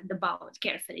they look at the bowel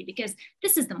carefully, because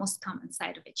this is the most common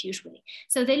side of it usually.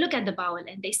 So they look at the bowel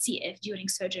and they see if during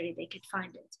surgery they could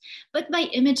find it. But by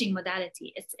imaging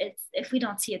modality, it's if we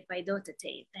don't see it by DOTA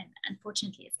tape, then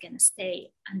unfortunately it's gonna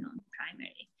stay unknown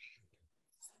primary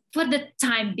for the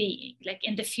time being. Like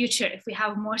in the future, if we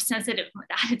have more sensitive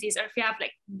modalities, or if we have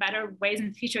like better ways in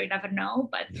the future, you never know.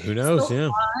 But who knows? So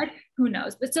far, who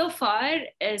knows? But so far,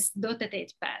 is DOTA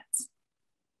tape PETs.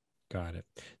 Got it.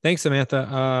 Thanks, Samantha.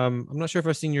 I'm not sure if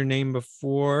I've seen your name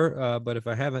before, but if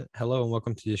I haven't, hello and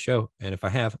welcome to the show. And if I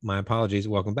have, my apologies.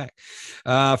 Welcome back.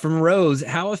 From Rose,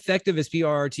 how effective is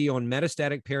PRRT on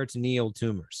metastatic peritoneal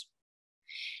tumors?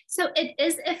 So it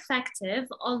is effective,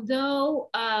 although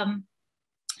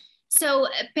so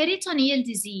peritoneal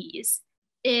disease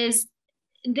is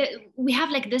we have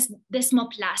like this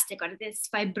desmoplastic or this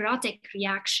fibrotic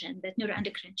reaction that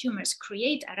neuroendocrine tumors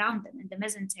create around them in the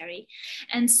mesentery.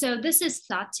 And so this is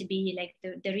thought to be like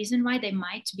the reason why they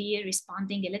might be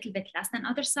responding a little bit less than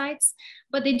other sites,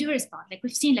 but they do respond. Like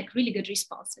we've seen like really good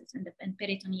responses in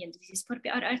peritoneal disease for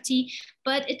PRRT,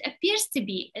 but it appears to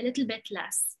be a little bit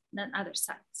less than other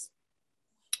sites.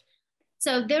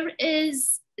 So there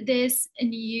is this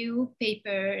new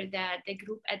paper that the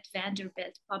group at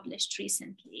Vanderbilt published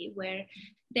recently, where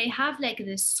they have like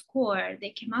this score.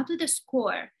 They came out with a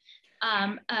score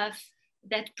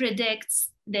that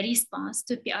predicts the response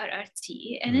to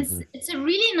PRRT, and it's a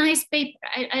really nice paper.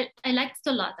 I liked it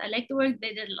a lot. I like the work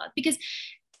they did a lot because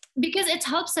it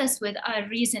helps us with our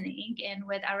reasoning and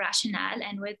with our rationale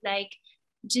and with like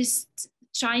just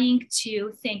trying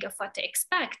to think of what to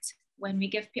expect when we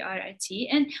give PRRT.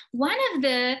 And one of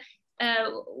the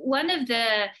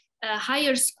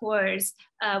higher scores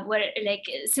were like,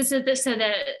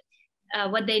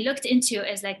 what they looked into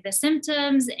is like the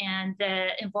symptoms and the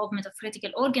involvement of critical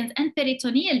organs, and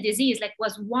peritoneal disease like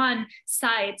was one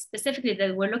side specifically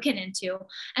that we're looking into,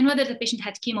 and whether the patient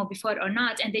had chemo before or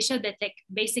not. And they showed that like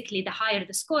basically the higher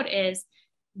the score is,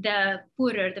 the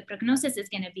poorer the prognosis is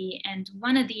going to be. And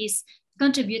one of these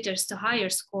contributors to higher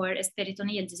score is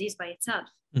peritoneal disease by itself,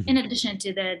 in addition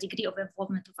to the degree of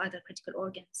involvement of other critical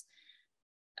organs.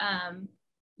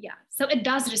 Yeah, so it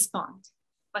does respond,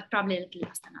 but probably a little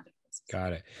less than other places.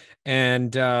 Got it.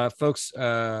 And folks,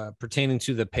 pertaining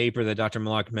to the paper that Dr.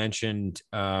 Mallak mentioned,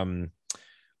 I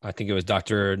think it was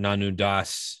Dr. Nanu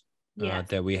Das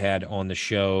that we had on the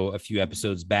show a few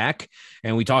episodes back.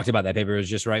 And we talked about that paper. It was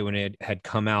just right when it had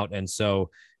come out. And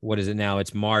so what is it now?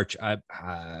 It's March.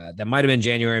 That might've been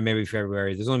January, maybe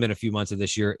February. There's only been a few months of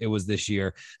this year. It was this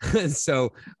year.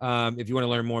 So if you want to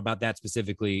learn more about that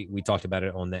specifically, we talked about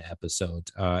it on the episode,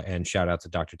 and shout out to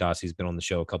Dr. Das. He's been on the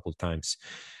show a couple of times.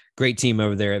 Great team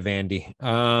over there at Vandy.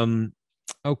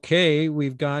 Okay.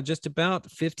 We've got just about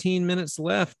 15 minutes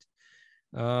left.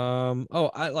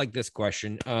 I like this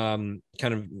question. Kind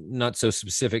of not so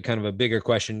specific, kind of a bigger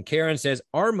question. Karen says,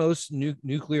 are most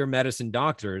nuclear medicine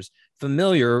doctors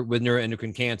familiar with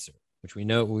neuroendocrine cancer? Which we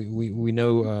know we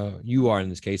know you are in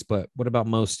this case, but what about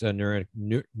most nuclear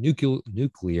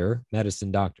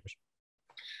medicine doctors?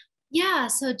 Yeah,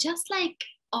 so just like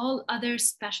all other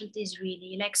specialties,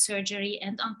 really, like surgery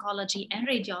and oncology and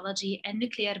radiology and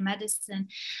nuclear medicine.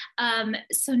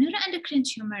 So neuroendocrine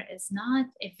tumor is not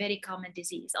a very common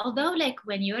disease. Although like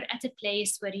when you're at a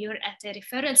place where you're at a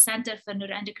referral center for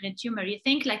neuroendocrine tumor, you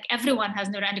think like everyone has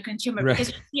neuroendocrine tumor, right, because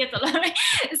you see it a lot.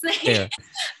 It's like, yeah.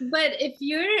 But if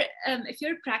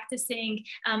you're practicing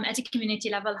at a community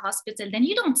level hospital, then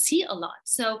you don't see a lot.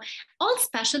 So all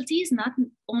specialties, not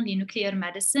only nuclear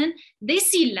medicine, they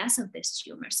see less of this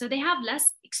tumor. So they have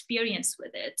less experience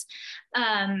with it.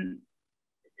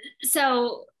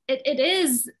 So it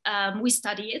is, we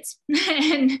study it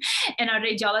in our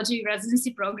radiology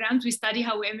residency programs. We study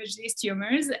how we image these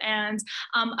tumors, and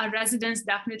our residents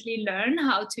definitely learn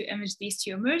how to image these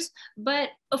tumors. But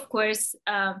of course,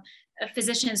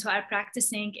 physicians who are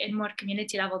practicing in more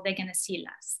community level, they're gonna see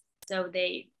less. So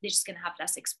they're just gonna have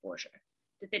less exposure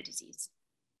to the disease.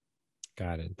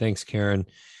 Got it. Thanks, Karen.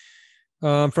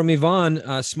 From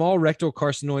Yvonne, small rectal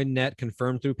carcinoid net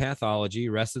confirmed through pathology,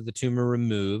 rest of the tumor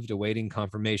removed, awaiting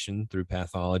confirmation through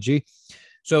pathology.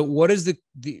 So what is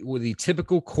the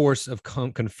typical course of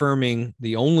confirming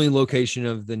the only location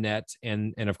of the net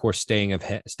and of course, staying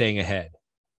ahead?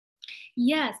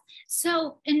 Yes.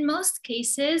 So in most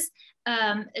cases,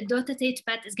 a dotatate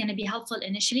PET is going to be helpful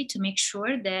initially to make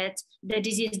sure that the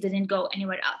disease didn't go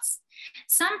anywhere else.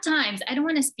 Sometimes, I don't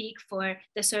want to speak for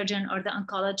the surgeon or the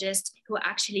oncologist who are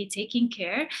actually taking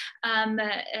care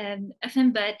of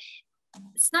him, but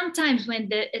sometimes when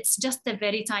it's just a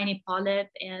very tiny polyp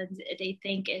and they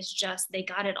think it's just, they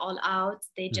got it all out,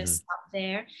 they just stop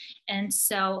there. And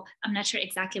so I'm not sure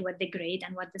exactly what the grade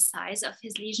and what the size of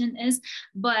his lesion is,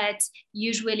 but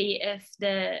usually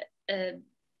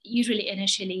usually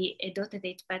initially a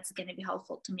dotatate PET is going to be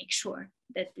helpful to make sure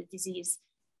that the disease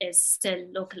is still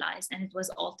localized and it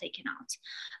was all taken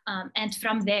out. And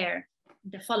from there,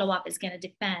 the follow-up is going to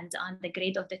depend on the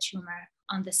grade of the tumor,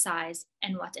 on the size,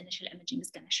 and what initial imaging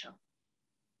is going to show.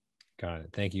 Got it.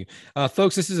 Thank you.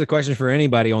 Folks, this is a question for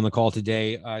anybody on the call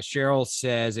today. Cheryl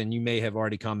says, and you may have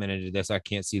already commented to this, I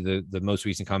can't see the most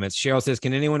recent comments. Cheryl says,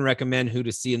 can anyone recommend who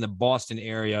to see in the Boston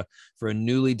area for a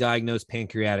newly diagnosed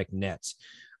pancreatic NET?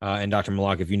 And Dr.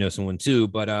 Mallak, if you know someone too,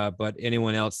 but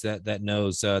anyone else that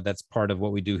knows, that's part of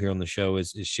what we do here on the show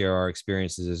is share our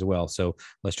experiences as well. So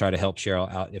let's try to help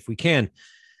Cheryl out if we can.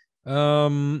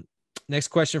 Next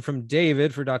question from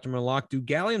David for Dr. Mallak. Do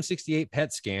gallium-68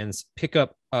 PET scans pick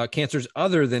up cancers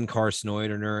other than carcinoid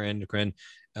or neuroendocrine?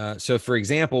 So for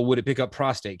example, would it pick up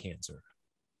prostate cancer?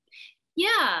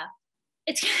 Yeah,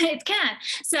 it can.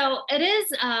 So it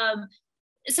is,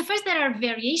 so first, there are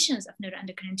variations of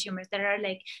neuroendocrine tumors. There are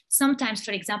like sometimes,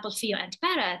 for example, pheo and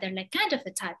para, they're like kind of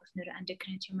a type of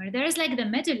neuroendocrine tumor. There is like the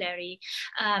medullary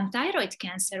thyroid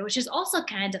cancer, which is also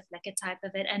kind of like a type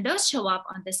of it. And those show up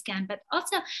on the scan. But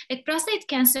also like prostate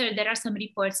cancer, there are some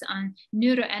reports on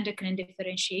neuroendocrine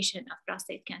differentiation of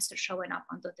prostate cancer showing up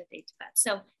on dotatate PET.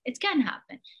 So it can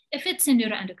happen if it's a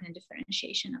neuroendocrine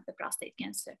differentiation of the prostate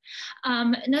cancer.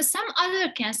 Now, some other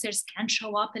cancers can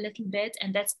show up a little bit,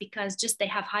 and that's because just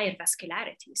they have higher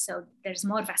vascularity. So there's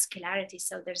more vascularity,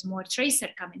 so there's more tracer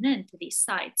coming into these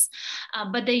sites,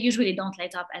 but they usually don't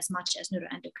light up as much as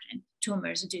neuroendocrine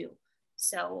tumors do.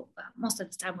 So most of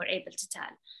the time we're able to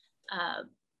tell.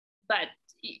 But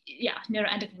yeah,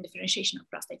 neuroendocrine differentiation of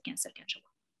prostate cancer can show up.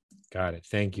 Got it.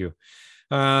 Thank you.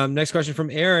 Next question from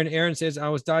Aaron. Aaron says, I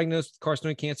was diagnosed with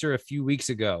carcinoid cancer a few weeks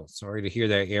ago. Sorry to hear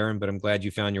that, Aaron, but I'm glad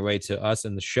you found your way to us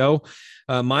and the show.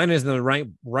 Mine is in the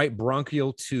right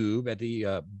bronchial tube at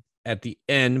the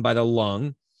end by the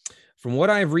lung. From what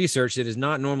I have researched, it is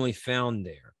not normally found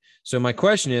there. So my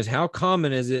question is, how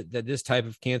common is it that this type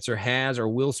of cancer has or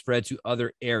will spread to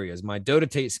other areas? My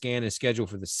dotatate scan is scheduled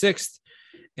for the 6th.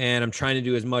 And I'm trying to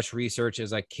do as much research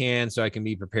as I can so I can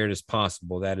be prepared as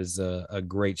possible. That is a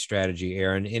great strategy,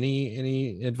 Aaron.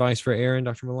 Any advice for Aaron,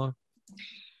 Dr. Mallak?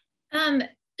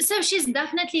 So she's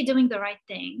definitely doing the right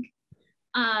thing.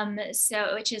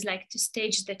 So which is like to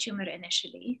stage the tumor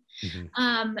initially.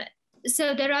 Mm-hmm.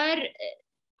 So there are,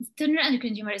 the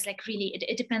neuroendocrine tumor is like really,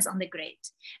 it depends on the grade.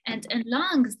 And in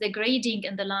lungs, the grading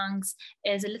in the lungs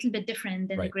is a little bit different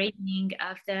than the grading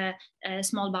of the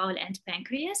small bowel and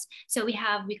pancreas. So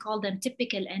we call them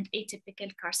typical and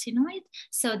atypical carcinoid.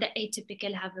 So the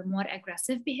atypical have a more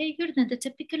aggressive behavior than the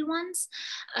typical ones.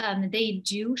 They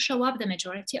do show up, the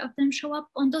majority of them show up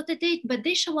on dotatate, but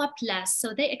they show up less.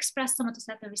 So they express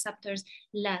somatostatin receptors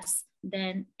less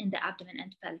than in the abdomen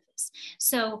and pelvis.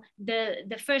 So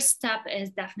the first step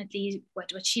is definitely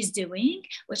what she's doing,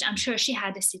 which I'm sure she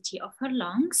had a CT of her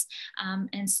lungs.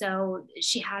 And so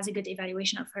she has a good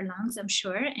evaluation of her lungs, I'm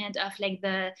sure, and of like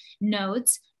the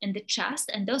nodes in the chest.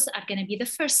 And those are going to be the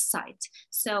first site.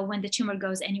 So when the tumor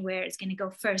goes anywhere, it's going to go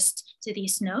first to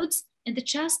these nodes in the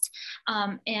chest.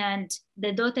 And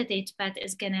the dotatate PET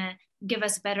is going to give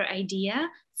us a better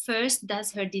idea. First,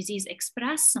 does her disease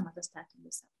express somatostatin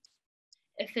receptors?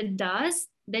 If it does,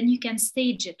 then you can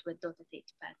stage it with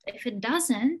dotatate PET. If it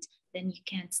doesn't, then you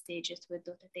can't stage it with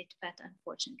dotatate PET,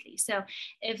 unfortunately. So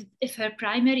if her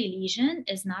primary lesion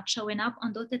is not showing up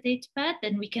on dotatate PET,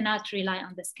 then we cannot rely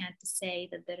on the scan to say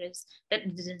that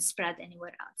it didn't spread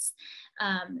anywhere else.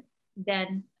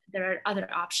 Then there are other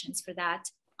options for that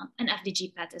An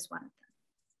FDG PET is one of them.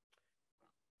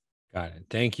 Got it.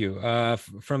 Thank you.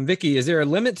 From Vicky, is there a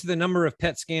limit to the number of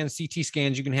PET scans, CT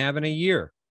scans you can have in a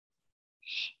year?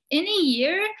 In a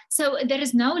year, so there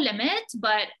is no limit,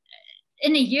 but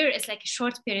in a year, it's like a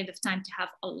short period of time to have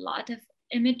a lot of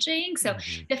imaging. So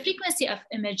the frequency of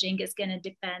imaging is going to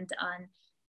depend on,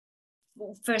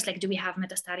 first, like, do we have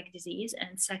metastatic disease?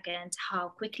 And second, how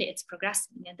quickly it's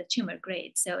progressing and the tumor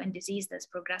grade. So in disease that's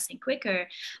progressing quicker,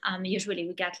 usually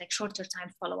we get like shorter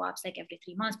time follow-ups, like every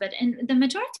 3 months. But in the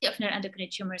majority of neuroendocrine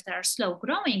tumors that are slow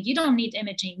growing, you don't need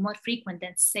imaging more frequent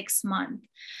than 6 months.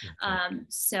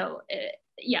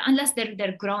 Yeah, unless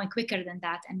they're growing quicker than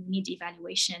that and we need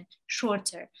evaluation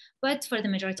shorter. But for the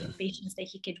majority of patients, that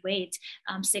he could wait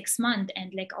 6 months.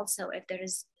 And like also if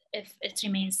it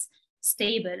remains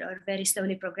stable or very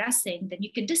slowly progressing, then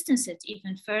you could distance it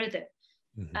even further.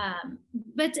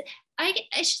 But I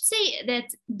should say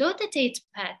that dotatate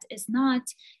PET is not,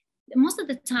 most of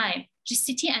the time, just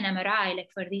CT and MRI, like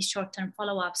for these short-term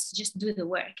follow-ups, just do the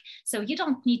work. So you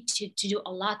don't need to do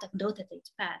a lot of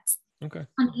dotatate PETs. Okay.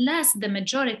 Unless the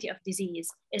majority of disease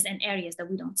is in areas that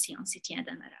we don't see on CT and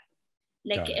MRI.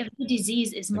 Like if the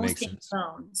disease is mostly in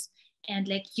bones and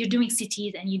like you're doing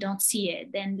CTs and you don't see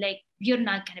it, then like you're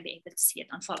not going to be able to see it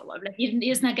on follow-up. Like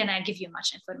it's not going to give you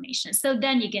much information. So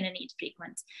then you're going to need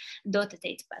frequent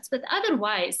dotatate PETs. But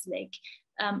otherwise, like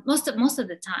most of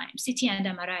the time, CT and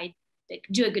MRI like,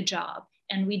 do a good job,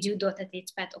 and we do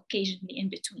dotatate PET occasionally in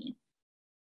between.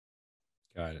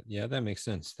 Got it. Yeah, that makes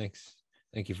sense. Thanks.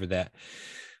 Thank you for that.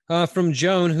 From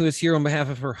Joan, who is here on behalf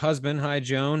of her husband. Hi,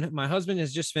 Joan. My husband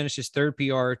has just finished his third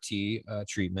PRRT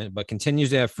treatment, but continues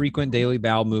to have frequent daily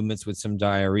bowel movements with some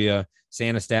diarrhea.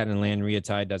 Sandostatin and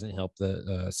lanreotide doesn't help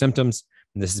the symptoms.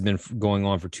 And this has been going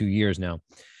on for 2 years now.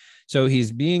 So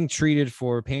he's being treated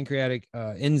for pancreatic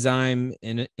enzyme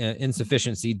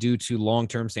insufficiency due to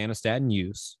long-term sandostatin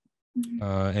use.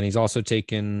 And he's also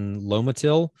taken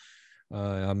Lomotil.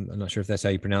 I'm not sure if that's how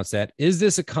you pronounce that. Is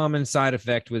this a common side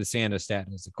effect with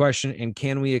sandostatin is the question. And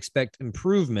can we expect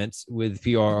improvements with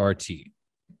PRRT?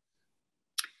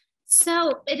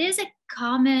 So it is a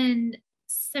common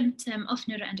symptom of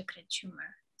neuroendocrine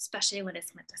tumor, especially when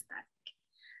it's metastatic.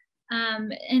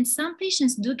 And some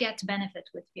patients do get benefit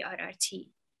with PRRT,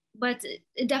 but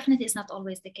it definitely is not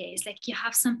always the case. Like you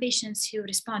have some patients who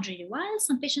respond really well,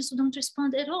 some patients who don't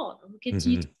respond at all, who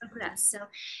continue to progress. So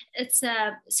it's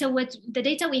so what the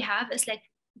data we have is like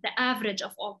the average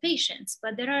of all patients,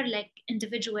 but there are like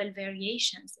individual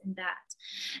variations in that.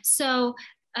 So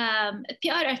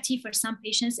PRRT for some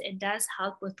patients, it does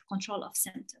help with control of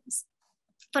symptoms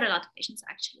for a lot of patients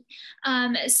actually.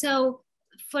 So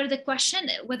for the question,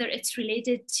 whether it's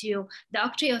related to the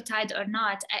octreotide or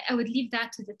not, I would leave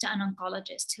that to an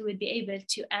oncologist who would be able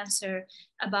to answer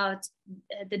about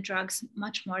the drugs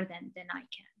much more than I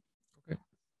can. Okay.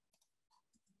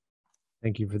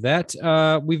 Thank you for that.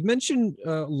 We've mentioned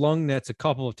lung nets a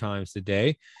couple of times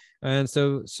today. And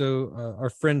so our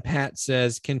friend Pat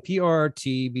says, can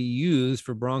PRRT be used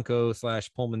for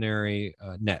broncho/pulmonary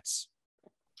nets?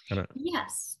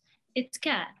 Yes. It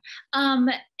can.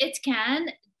 It can.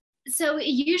 So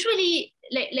usually,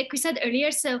 like we said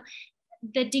earlier, so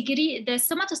the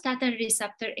somatostatin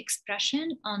receptor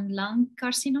expression on lung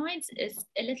carcinoids is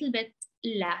a little bit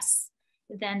less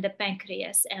than the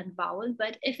pancreas and bowel.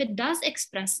 But if it does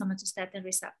express somatostatin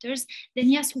receptors,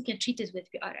 then yes, we can treat it with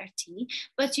PRRT,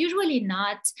 but usually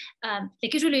not.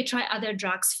 Like usually we try other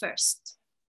drugs first.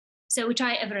 So we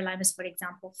try everolimus, for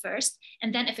example, first,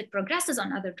 and then if it progresses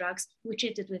on other drugs, we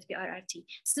treat it with PRRT.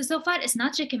 So far, it's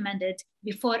not recommended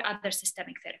before other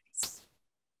systemic therapies,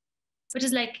 which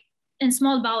is like in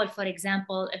small bowel, for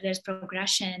example, if there's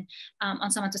progression on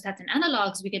somatostatin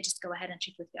analogs, we could just go ahead and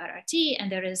treat with PRRT, and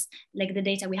there is like the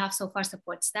data we have so far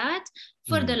supports that.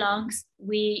 For the lungs,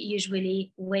 we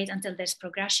usually wait until there's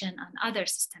progression on other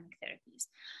systemic therapies.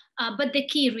 But the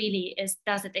key really is,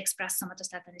 does it express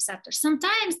somatostatin receptors?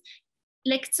 Sometimes,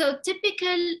 so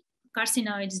typical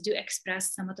carcinoids do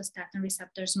express somatostatin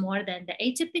receptors more than the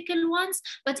atypical ones.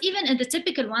 But even in the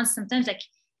typical ones, sometimes like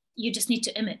you just need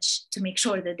to image to make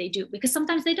sure that they do, because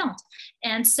sometimes they don't.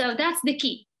 And so that's the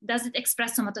key. Does it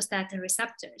express somatostatin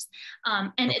receptors?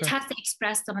 And it has to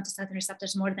express somatostatin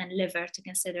receptors more than liver to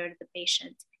consider the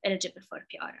patient eligible for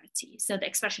PRRT. So the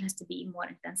expression has to be more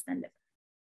intense than liver.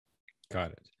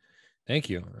 Got it. Thank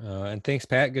you. And thanks,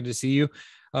 Pat. Good to see you.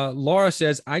 Laura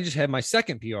says, I just had my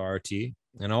second PRRT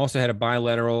and I also had a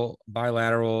bilateral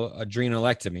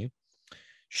adrenalectomy.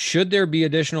 Should there be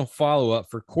additional follow-up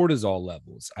for cortisol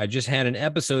levels? I just had an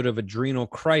episode of adrenal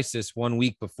crisis 1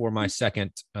 week before my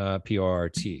second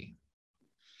PRRT.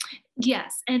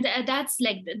 Yes, and that's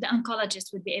like the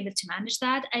oncologist would be able to manage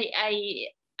that.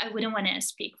 I wouldn't want to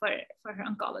speak for her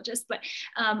oncologist, but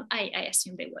I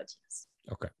assume they would. Yes.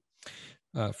 Okay.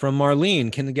 From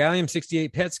Marlene, can the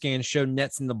gallium-68 PET scan show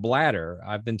nets in the bladder?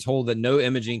 I've been told that no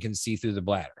imaging can see through the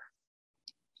bladder.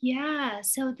 Yeah,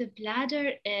 so the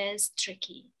bladder is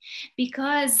tricky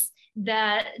because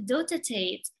the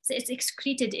dotatate, so it's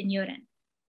excreted in urine.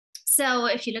 So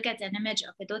if you look at an image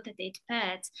of a dotatate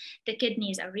PET, the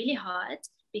kidneys are really hot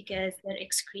because they're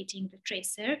excreting the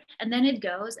tracer, and then it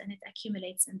goes and it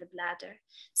accumulates in the bladder.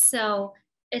 So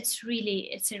it's a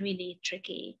really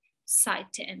tricky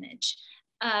site to image.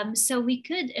 So we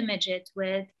could image it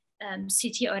with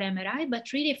CT or MRI,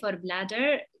 but really for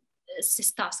bladder,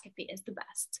 cystoscopy is the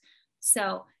best.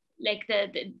 So like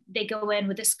they go in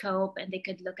with a scope and they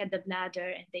could look at the bladder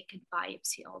and they could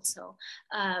biopsy also.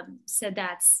 So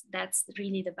that's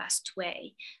really the best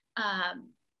way.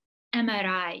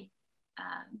 MRI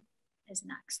is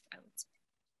next, I would say.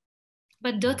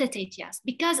 But dotatate, yes,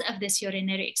 because of this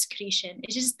urinary excretion,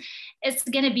 it's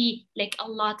gonna be like a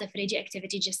lot of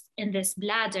radioactivity just in this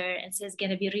bladder, and so it's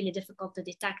gonna be really difficult to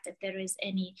detect if there is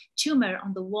any tumor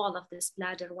on the wall of this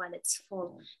bladder while it's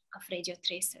full of radio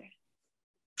tracer.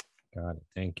 Got it.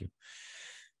 Thank you.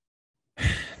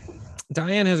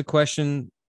 Diane has a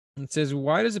question. It says,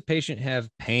 why does a patient have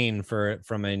pain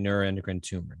from a neuroendocrine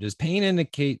tumor? Does pain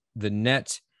indicate the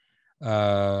net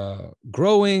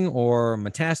growing or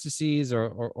metastases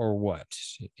or what?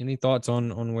 Any thoughts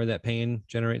on where that pain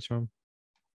generates from?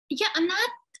 Yeah,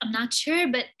 I'm not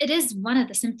sure, but it is one of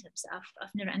the symptoms of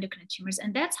neuroendocrine tumors.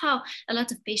 And that's how a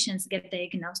lot of patients get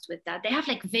diagnosed with that. They have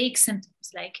like vague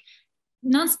symptoms, like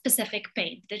non-specific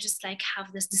pain. They just like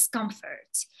have this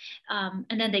discomfort,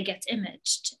 and then they get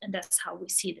imaged, and that's how we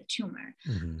see the tumor.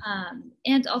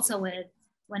 And also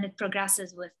when it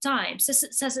progresses with time, so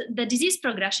the disease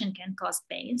progression can cause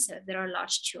pain. So if there are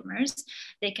large tumors,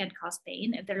 they can cause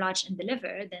pain. If they're large in the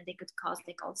liver, then they could cause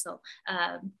like also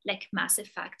like massive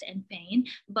fat and pain.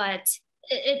 But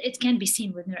it can be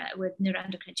seen with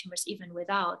neuroendocrine tumors even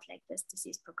without like this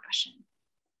disease progression.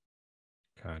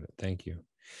 Got it. Thank you.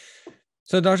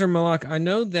 So, Dr. Mallak, I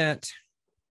know that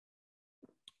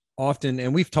often,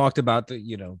 and we've talked about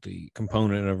the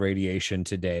component of radiation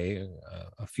today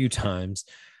a few times,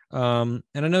 and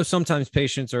I know sometimes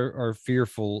patients are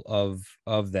fearful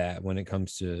of that when it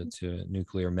comes to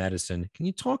nuclear medicine. Can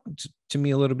you talk to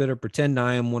me a little bit, or pretend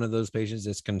I am one of those patients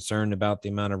that's concerned about the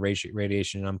amount of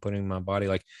radiation I'm putting in my body?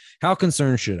 Like, how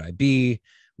concerned should I be?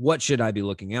 What should I be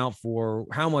looking out for?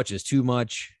 How much is too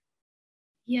much?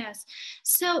 Yes,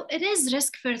 so it is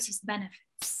risk versus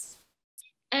benefits,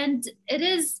 and it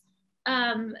is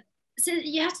so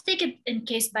you have to take it in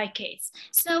case by case.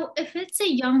 So if it's a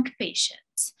young patient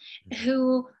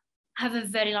who have a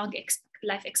very long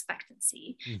life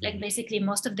expectancy, like basically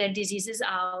most of their disease is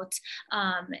out,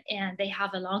 and they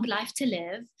have a long life to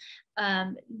live,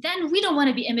 then we don't want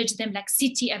to be imaging them like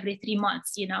CT every 3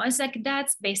 months. It's like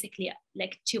that's basically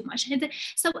like too much.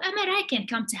 So MRI can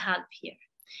come to help here.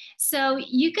 So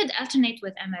you could alternate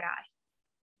with MRI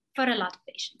for a lot of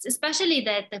patients, especially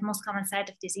that the most common site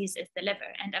of disease is the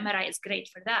liver, and MRI is great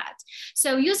for that.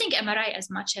 So using MRI as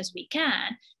much as we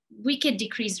can, we could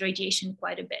decrease radiation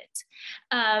quite a bit.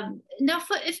 Now,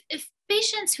 if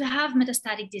patients who have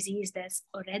metastatic disease that's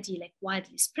already like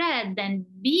widely spread, then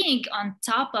being on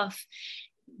top of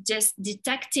just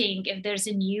detecting if there's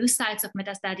a new sites of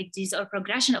metastatic disease or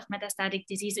progression of metastatic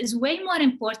disease is way more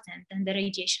important than the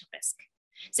radiation risk.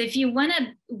 So if you want to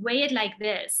weigh it like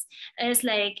this, it's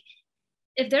like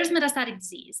if there's metastatic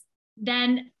disease,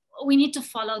 then we need to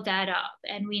follow that up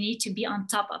and we need to be on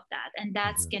top of that. And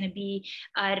that's going to be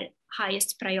our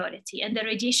highest priority. And the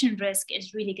radiation risk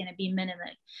is really going to be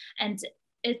minimal. And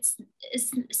it's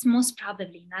most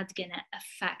probably not going to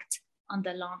affect on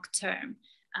the long term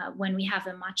when we have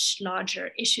a much larger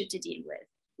issue to deal with,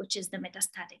 which is the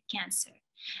metastatic cancer.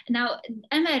 Now,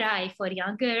 MRI for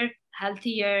younger,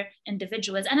 healthier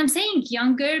individuals, and I'm saying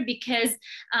younger because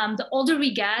the older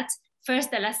we get,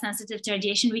 first, the less sensitive to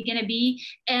radiation we're going to be,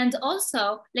 and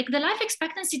also like the life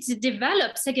expectancy to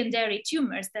develop secondary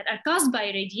tumors that are caused by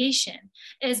radiation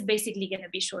is basically going to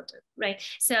be shorter, right?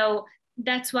 So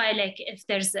that's why, like, if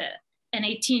there's an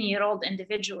 18-year-old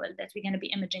individual that we're going to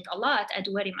be imaging a lot, I'd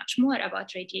worry much more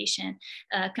about radiation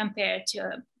compared to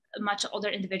a much older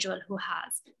individual who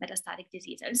has metastatic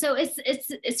disease. And so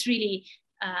it's really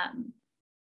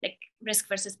like risk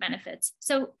versus benefits.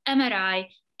 So MRI,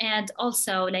 and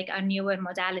also like our newer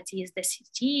modalities, the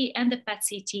CT and the PET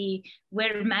CT,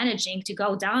 we're managing to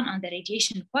go down on the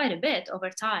radiation quite a bit over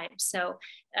time. So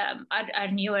our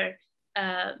newer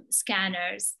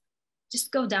scanners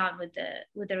just go down with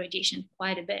the radiation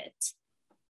quite a bit.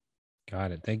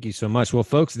 Got it. Thank you so much. Well,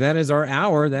 folks, that is our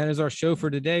hour. That is our show for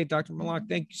today. Dr. Mallak,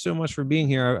 thank you so much for being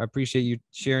here. I appreciate you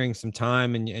sharing some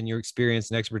time and your experience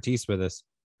and expertise with us.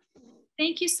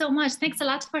 Thank you so much. Thanks a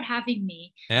lot for having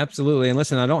me. Absolutely. And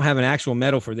listen, I don't have an actual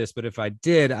medal for this, but if I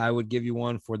did, I would give you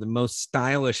one for the most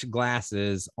stylish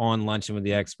glasses on Luncheon with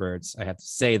the Experts. I have to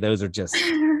say, those are just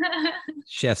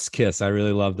chef's kiss. I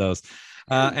really love those.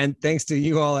 And thanks to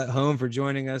you all at home for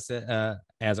joining us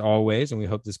as always. And we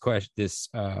hope this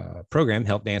program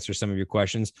helped answer some of your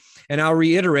questions. And I'll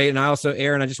reiterate, and I also,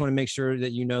 Aaron, I just want to make sure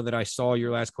that you know that I saw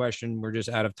your last question. We're just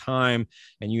out of time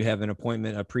and you have an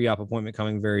appointment, a pre-op appointment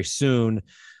coming very soon.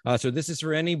 So this is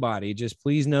for anybody. Just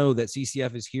please know that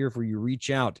CCF is here for you. Reach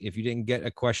out. If you didn't get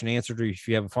a question answered, or if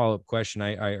you have a follow-up question,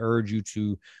 I urge you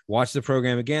to watch the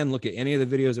program again, look at any of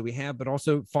the videos that we have, but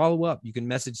also follow up. You can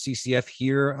message CCF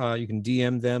here. You can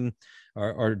DM them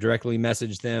or directly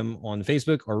message them on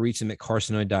Facebook, or reach them at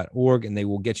carcinoid.org, and they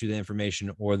will get you the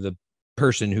information, or the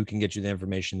person who can get you the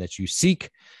information that you seek.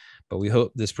 But we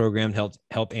hope this program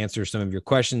help answer some of your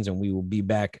questions, and we will be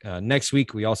back next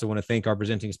week. We also want to thank our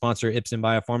presenting sponsor, Ipsen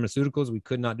Biopharmaceuticals. We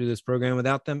could not do this program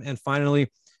without them. And finally,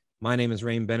 my name is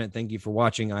Rain Bennett. Thank you for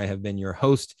watching. I have been your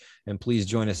host, and please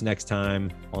join us next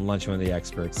time on Luncheon with the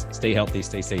Experts. Stay healthy,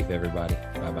 stay safe, everybody.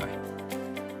 Bye-bye.